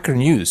 Hacker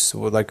News,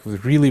 like a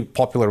really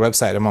popular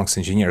website amongst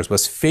engineers,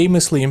 was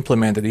famously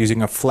implemented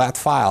using a flat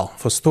file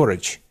for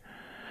storage.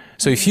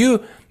 So if you're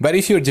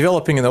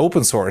developing an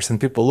open source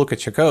and people look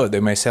at your code,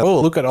 they may say,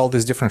 oh, look at all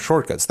these different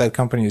shortcuts. That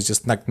company is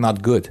just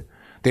not good.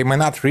 They might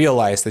not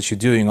realize that you're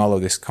doing all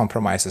of these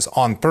compromises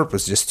on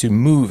purpose just to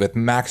move at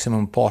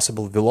maximum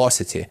possible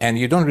velocity. And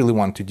you don't really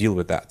want to deal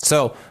with that.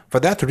 So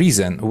for that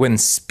reason, when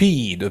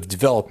speed of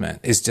development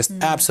is just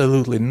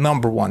absolutely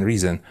number one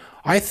reason,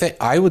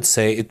 I would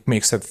say it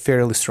makes a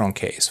fairly strong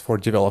case for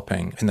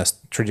developing in a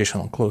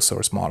traditional closed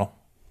source model.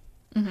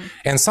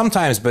 And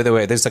sometimes, by the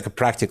way, there's like a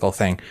practical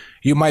thing.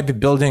 You might be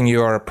building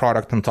your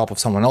product on top of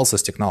someone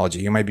else's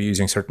technology. You might be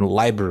using certain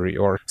library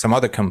or some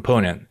other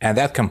component, and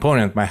that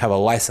component might have a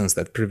license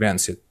that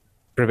prevents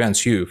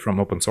you from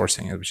open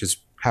sourcing it, which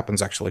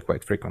happens actually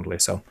quite frequently.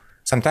 So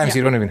sometimes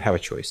you don't even have a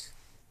choice.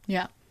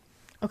 Yeah.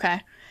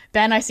 Okay.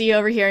 Ben, I see you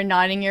over here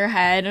nodding your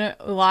head.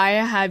 Why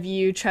have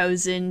you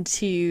chosen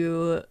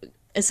to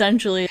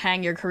essentially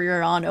hang your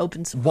career on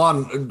open source?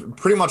 One,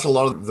 pretty much a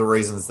lot of the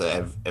reasons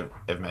that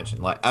I've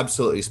mentioned, like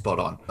absolutely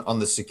spot on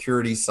the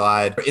security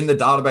side, in the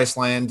database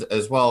land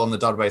as well, in the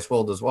database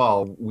world as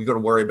well, we got to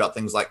worry about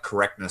things like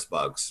correctness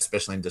bugs,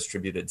 especially in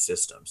distributed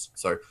systems.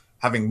 So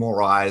having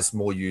more eyes,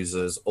 more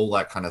users, all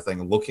that kind of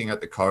thing, looking at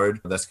the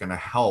code, that's going to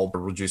help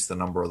reduce the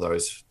number of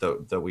those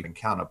that we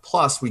encounter.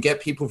 Plus, we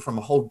get people from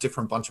a whole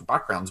different bunch of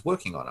backgrounds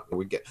working on it.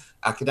 We get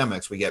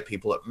academics, we get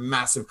people at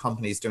massive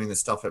companies doing this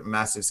stuff at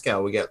massive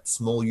scale. We get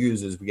small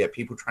users, we get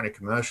people trying to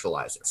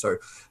commercialize it. So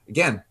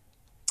again,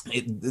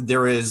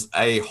 there is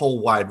a whole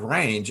wide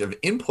range of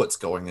inputs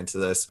going into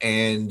this,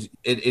 and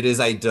it is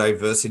a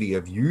diversity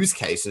of use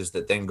cases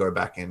that then go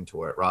back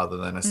into it rather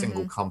than a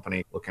single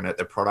company looking at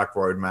their product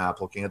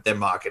roadmap, looking at their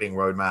marketing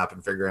roadmap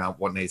and figuring out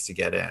what needs to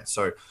get in.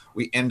 So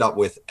we end up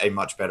with a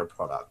much better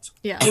product.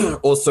 Yeah.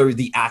 Also,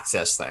 the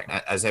access thing,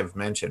 as I've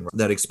mentioned,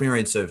 that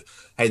experience of,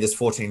 hey, this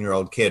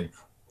 14-year-old kid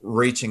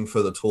reaching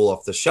for the tool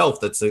off the shelf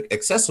that's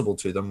accessible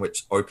to them,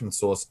 which open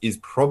source is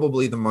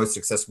probably the most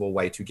accessible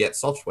way to get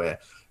software,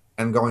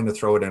 and going to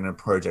throw it in a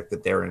project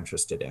that they're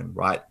interested in,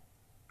 right?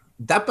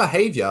 That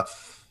behavior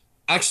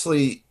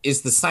actually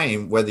is the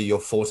same whether you're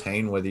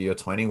 14, whether you're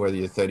 20, whether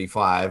you're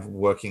 35,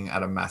 working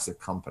at a massive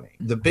company.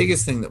 The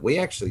biggest thing that we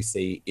actually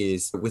see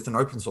is with an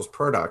open source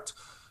product,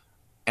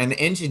 an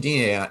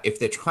engineer, if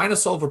they're trying to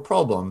solve a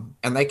problem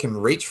and they can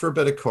reach for a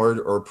bit of code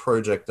or a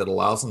project that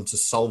allows them to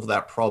solve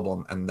that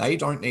problem, and they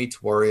don't need to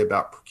worry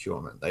about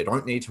procurement, they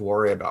don't need to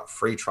worry about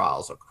free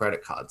trials or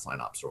credit card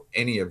signups or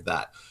any of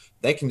that,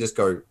 they can just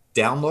go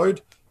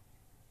download,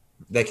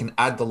 They can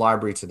add the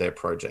library to their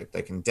project.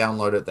 They can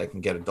download it. They can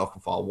get a Docker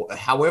file.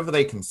 However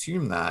they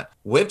consume that,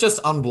 we've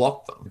just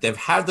unblocked them. They've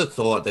had the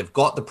thought. They've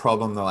got the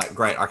problem. They're like,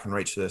 great, I can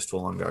reach this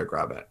tool and go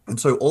grab it. And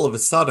so all of a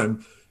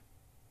sudden,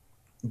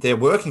 they're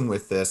working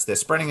with this. They're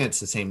spreading it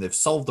to the team. They've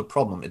solved the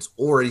problem. It's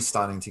already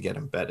starting to get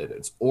embedded.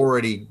 It's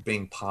already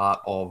being part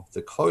of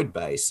the code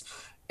base.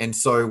 And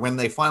so when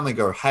they finally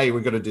go, hey,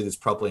 we've got to do this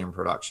properly in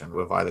production,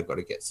 we've either got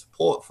to get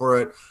support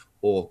for it,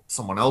 or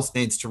someone else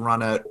needs to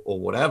run it, or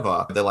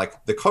whatever. They're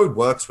like, the code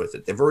works with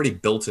it. They've already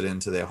built it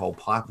into their whole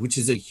pipe, which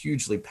is a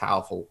hugely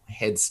powerful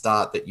head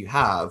start that you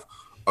have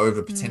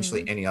over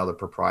potentially any other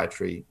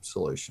proprietary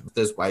solution.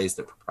 There's ways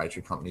that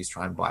proprietary companies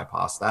try and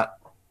bypass that.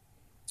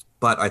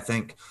 But I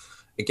think,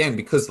 again,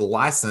 because the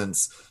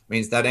license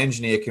means that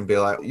engineer can be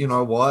like, you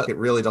know what, it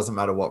really doesn't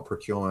matter what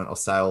procurement or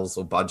sales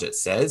or budget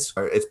says.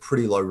 It's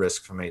pretty low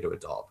risk for me to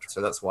adopt.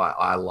 So that's why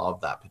I love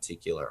that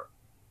particular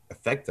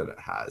effect that it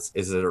has,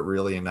 is that it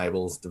really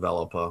enables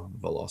developer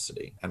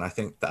velocity. And I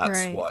think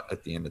that's what,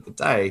 at the end of the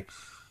day,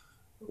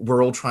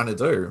 we're all trying to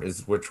do,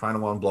 is we're trying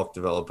to unblock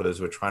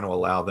developers. We're trying to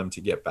allow them to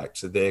get back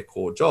to their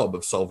core job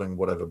of solving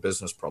whatever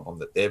business problem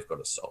that they've got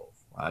to solve,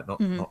 right? Not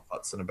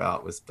futzing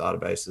about with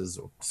databases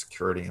or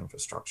security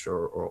infrastructure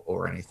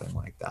or anything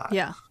like that.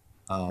 Yeah.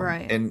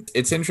 And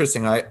it's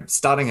interesting,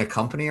 starting a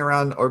company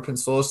around open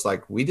source,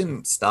 like we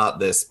didn't start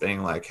this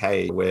being like,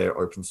 hey, we're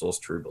open source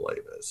true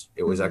believers.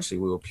 It was actually,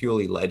 we were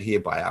purely led here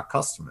by our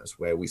customers,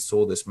 where we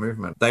saw this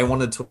movement. They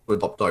wanted to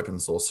adopt open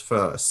source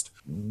first.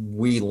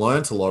 We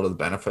learned a lot of the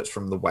benefits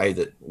from the way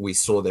that we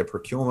saw their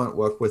procurement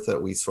work with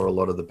it. We saw a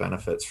lot of the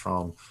benefits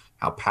from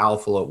how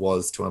powerful it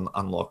was to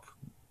unlock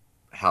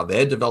how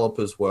their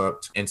developers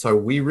worked. And so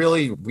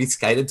we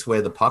skated to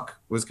where the puck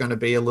was going to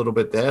be a little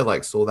bit there,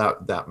 like saw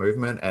that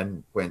movement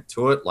and went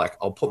to it. Like,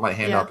 I'll put my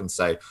hand up and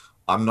say,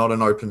 I'm not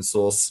an open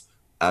source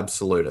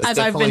absolutist. As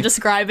I've been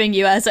describing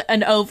you as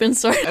an open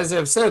source. As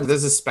I've said,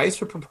 there's a space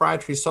for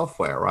proprietary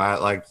software, right?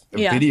 Like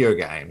video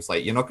games,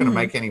 like you're not going to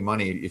make any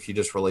money if you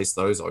just release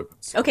those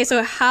open source. Okay,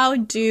 so how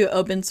do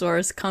open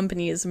source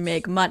companies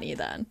make money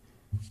then?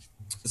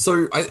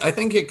 So I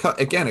think it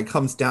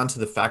comes down to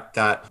the fact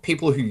that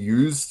people who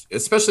use,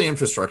 especially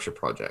infrastructure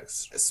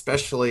projects,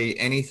 especially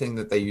anything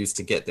that they use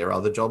to get their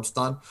other jobs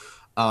done,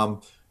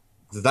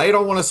 they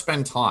don't want to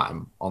spend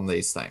time on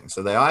these things.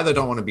 So they either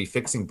don't want to be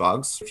fixing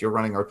bugs. If you're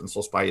running open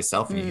source by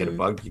yourself and you hit a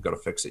bug, you've got to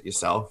fix it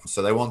yourself.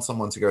 So they want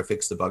someone to go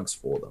fix the bugs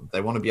for them.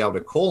 They want to be able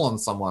to call on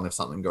someone if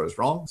something goes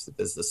wrong. So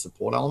there's the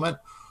support element.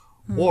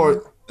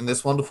 Or in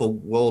this wonderful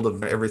world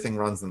of everything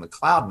runs in the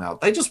cloud now,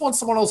 they just want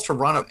someone else to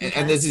run it. Okay.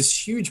 And there's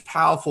this huge,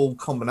 powerful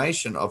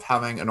combination of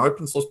having an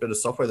open source bit of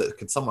software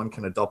that someone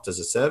can adopt as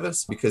a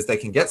service, because they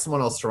can get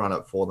someone else to run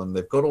it for them.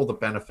 They've got all the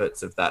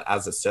benefits of that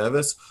as a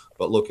service.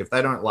 But look, if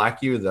they don't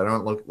like you, they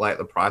don't like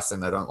the pricing,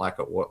 they don't like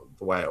it,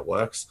 the way it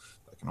works,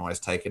 they can always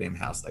take it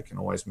in-house. They can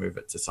always move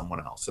it to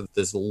someone else. So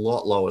there's a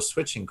lot lower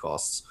switching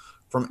costs.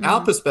 From our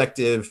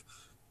perspective,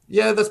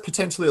 yeah, that's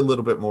potentially a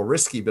little bit more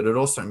risky, but it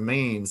also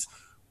means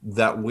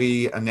that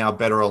we are now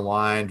better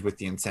aligned with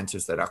the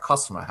incentives that our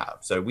customer have.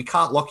 So we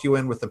can't lock you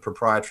in with a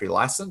proprietary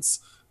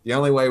license. The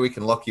only way we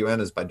can lock you in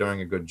is by doing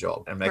a good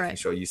job and making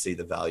sure you see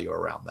the value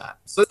around that.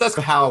 So that's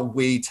how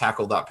we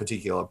tackle that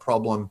particular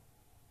problem.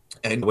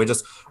 And we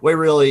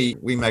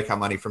make our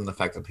money from the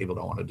fact that people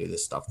don't want to do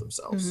this stuff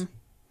themselves.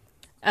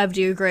 Ev,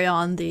 do you agree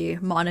on the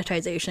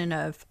monetization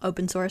of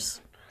open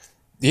source?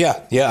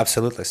 Yeah,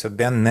 absolutely. So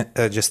Ben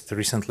just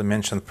recently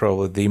mentioned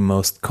probably the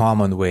most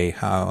common way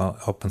how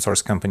open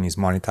source companies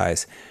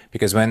monetize,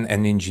 because when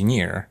an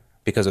engineer,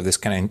 because of this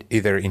kind of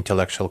either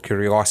intellectual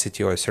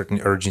curiosity or a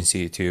certain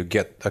urgency to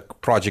get a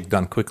project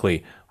done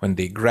quickly, when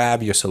they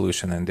grab your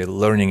solution and they're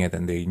learning it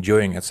and they're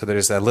enjoying it, so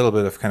there's a little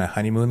bit of kind of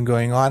honeymoon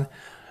going on.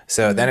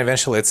 So then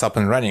eventually it's up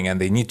and running and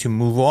they need to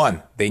move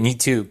on. They need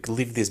to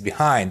leave this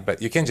behind,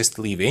 but you can't just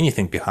leave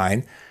anything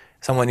behind.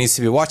 Someone needs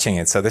to be watching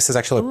it. So this is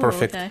actually a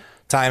perfect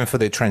time for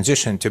the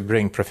transition to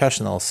bring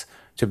professionals,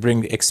 to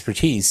bring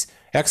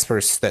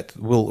experts that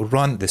will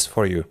run this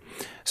for you.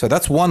 So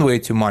that's one way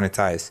to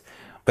monetize.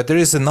 But there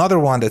is another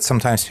one that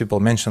sometimes people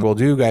mention, well,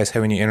 do you guys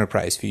have any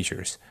enterprise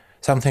features?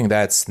 Something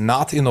that's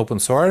not in open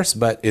source,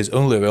 but is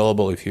only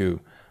available if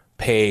you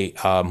pay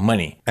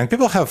money. And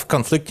people have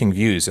conflicting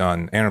views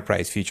on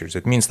enterprise features.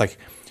 It means like,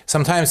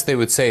 sometimes they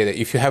would say that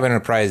if you have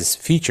enterprise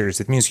features,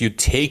 it means you're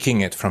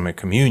taking it from a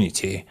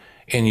community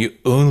and you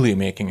only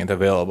making it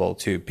available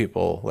to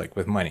people like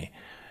with money.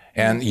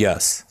 And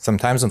yes,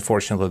 sometimes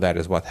unfortunately that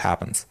is what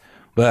happens.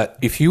 But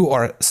if you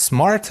are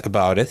smart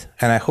about it,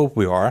 and I hope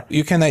we are,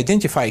 you can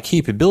identify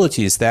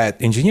capabilities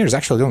that engineers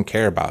actually don't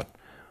care about.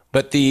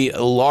 But the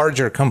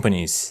larger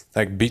companies,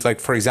 like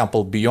for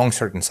example, beyond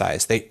certain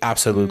size, they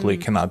absolutely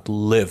cannot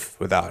live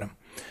without them.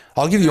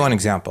 I'll give you one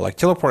example. Like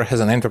Teleport has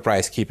an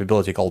enterprise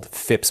capability called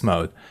FIPS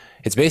mode.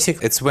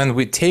 It's when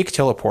we take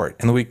Teleport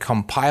and we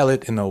compile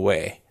it in a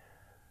way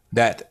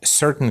that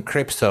certain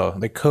crypto,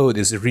 the code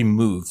is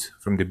removed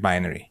from the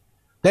binary.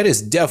 That is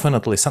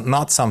definitely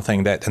not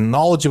something that a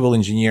knowledgeable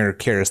engineer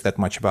cares that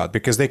much about,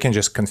 because they can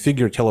just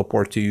configure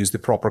Teleport to use the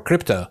proper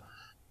crypto.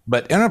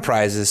 But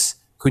enterprises,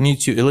 who need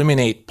to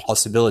eliminate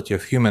possibility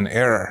of human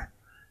error,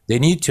 they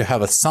need to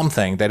have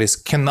something that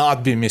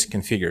cannot be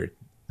misconfigured.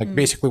 Like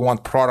basically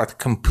want product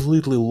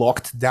completely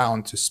locked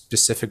down to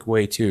specific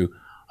way to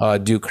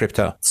do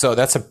crypto. So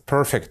that's a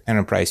perfect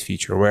enterprise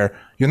feature where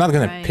you're not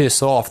going to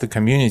piss off the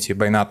community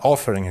by not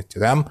offering it to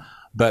them,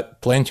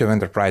 but plenty of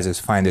enterprises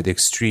find it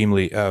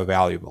extremely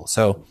valuable.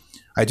 So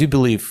I do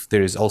believe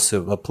there is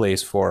also a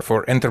place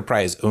for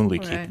enterprise-only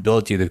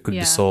capability that could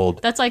be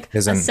sold. That's like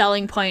a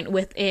selling point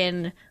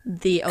within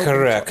the open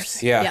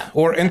source. Yeah.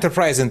 Or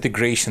enterprise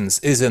integrations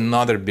is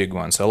another big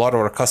one. So a lot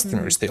of our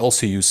customers, they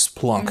also use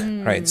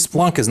Splunk, right?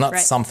 Splunk is not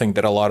something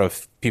that a lot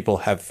of people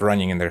have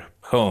running in their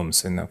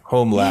homes, in the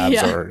home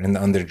labs or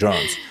on their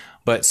drones.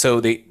 But so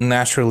they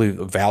naturally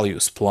value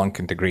Splunk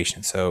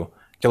integration. So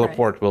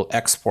Teleport will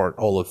export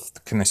all of the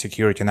kind of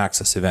security and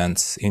access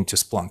events into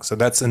Splunk. So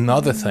that's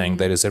another thing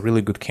that is a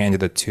really good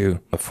candidate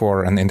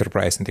for an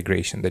enterprise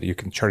integration that you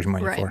can charge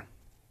money for.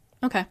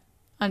 Okay,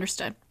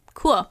 understood.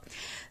 Cool.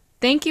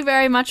 Thank you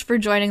very much for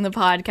joining the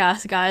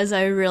podcast, guys.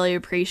 I really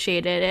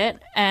appreciated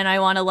it. And I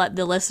want to let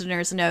the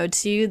listeners know,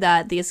 too,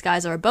 that these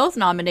guys are both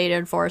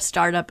nominated for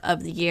Startup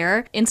of the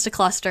Year.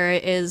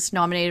 Instacluster is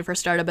nominated for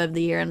Startup of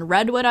the Year in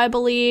Redwood, I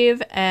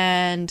believe.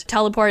 And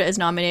Teleport is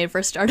nominated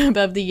for Startup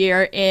of the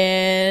Year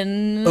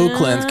in...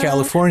 Oakland,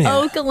 California.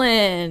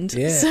 Oakland.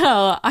 Yeah.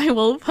 So I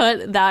will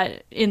put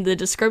that in the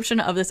description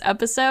of this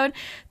episode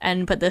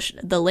and put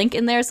the link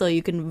in there so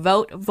you can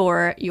vote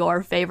for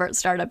your favorite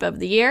Startup of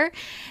the Year.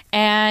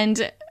 And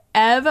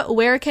Ev,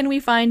 where can we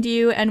find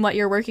you and what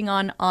you're working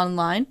on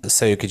online?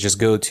 So you could just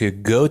go to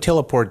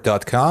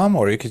goteleport.com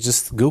or you could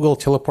just Google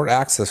Teleport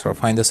Access or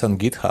find us on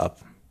GitHub.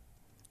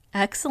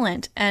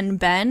 Excellent. And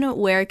Ben,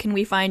 where can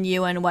we find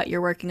you and what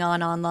you're working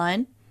on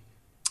online?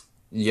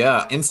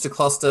 Yeah,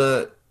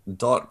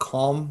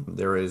 instacluster.com.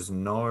 There is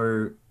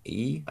no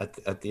E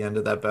at the end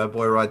of that bad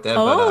boy right there.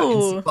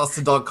 Oh. But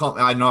instacluster.com,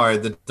 I know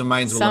the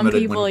domains were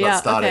limited when we got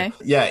started.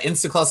 Okay. Yeah,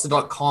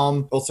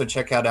 instacluster.com. Also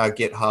check out our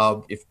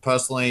GitHub. If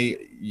personally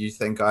you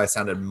think I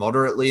sounded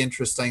moderately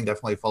interesting,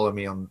 definitely follow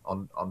me on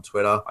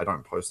Twitter. I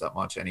don't post that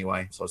much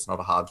anyway, so it's not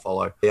a hard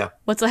follow. Yeah.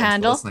 What's the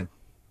handle?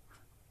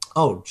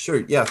 Oh,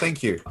 shoot. Yeah,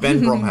 thank you.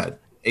 Ben Bromhead.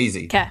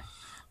 Easy. Okay.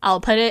 I'll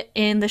put it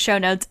in the show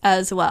notes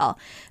as well.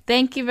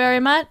 Thank you very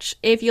much.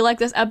 If you like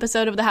this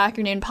episode of the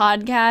Hacker Noon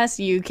podcast,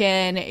 you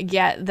can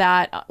get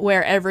that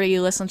wherever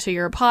you listen to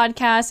your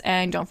podcast.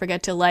 And don't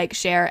forget to like,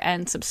 share,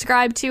 and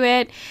subscribe to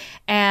it.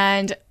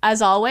 And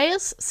as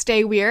always,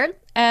 stay weird.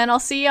 And I'll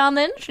see you on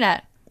the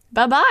internet.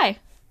 Bye-bye.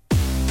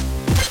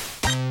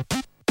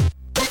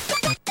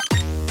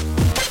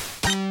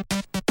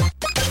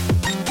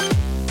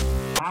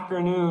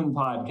 Hacker Noon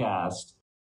podcast.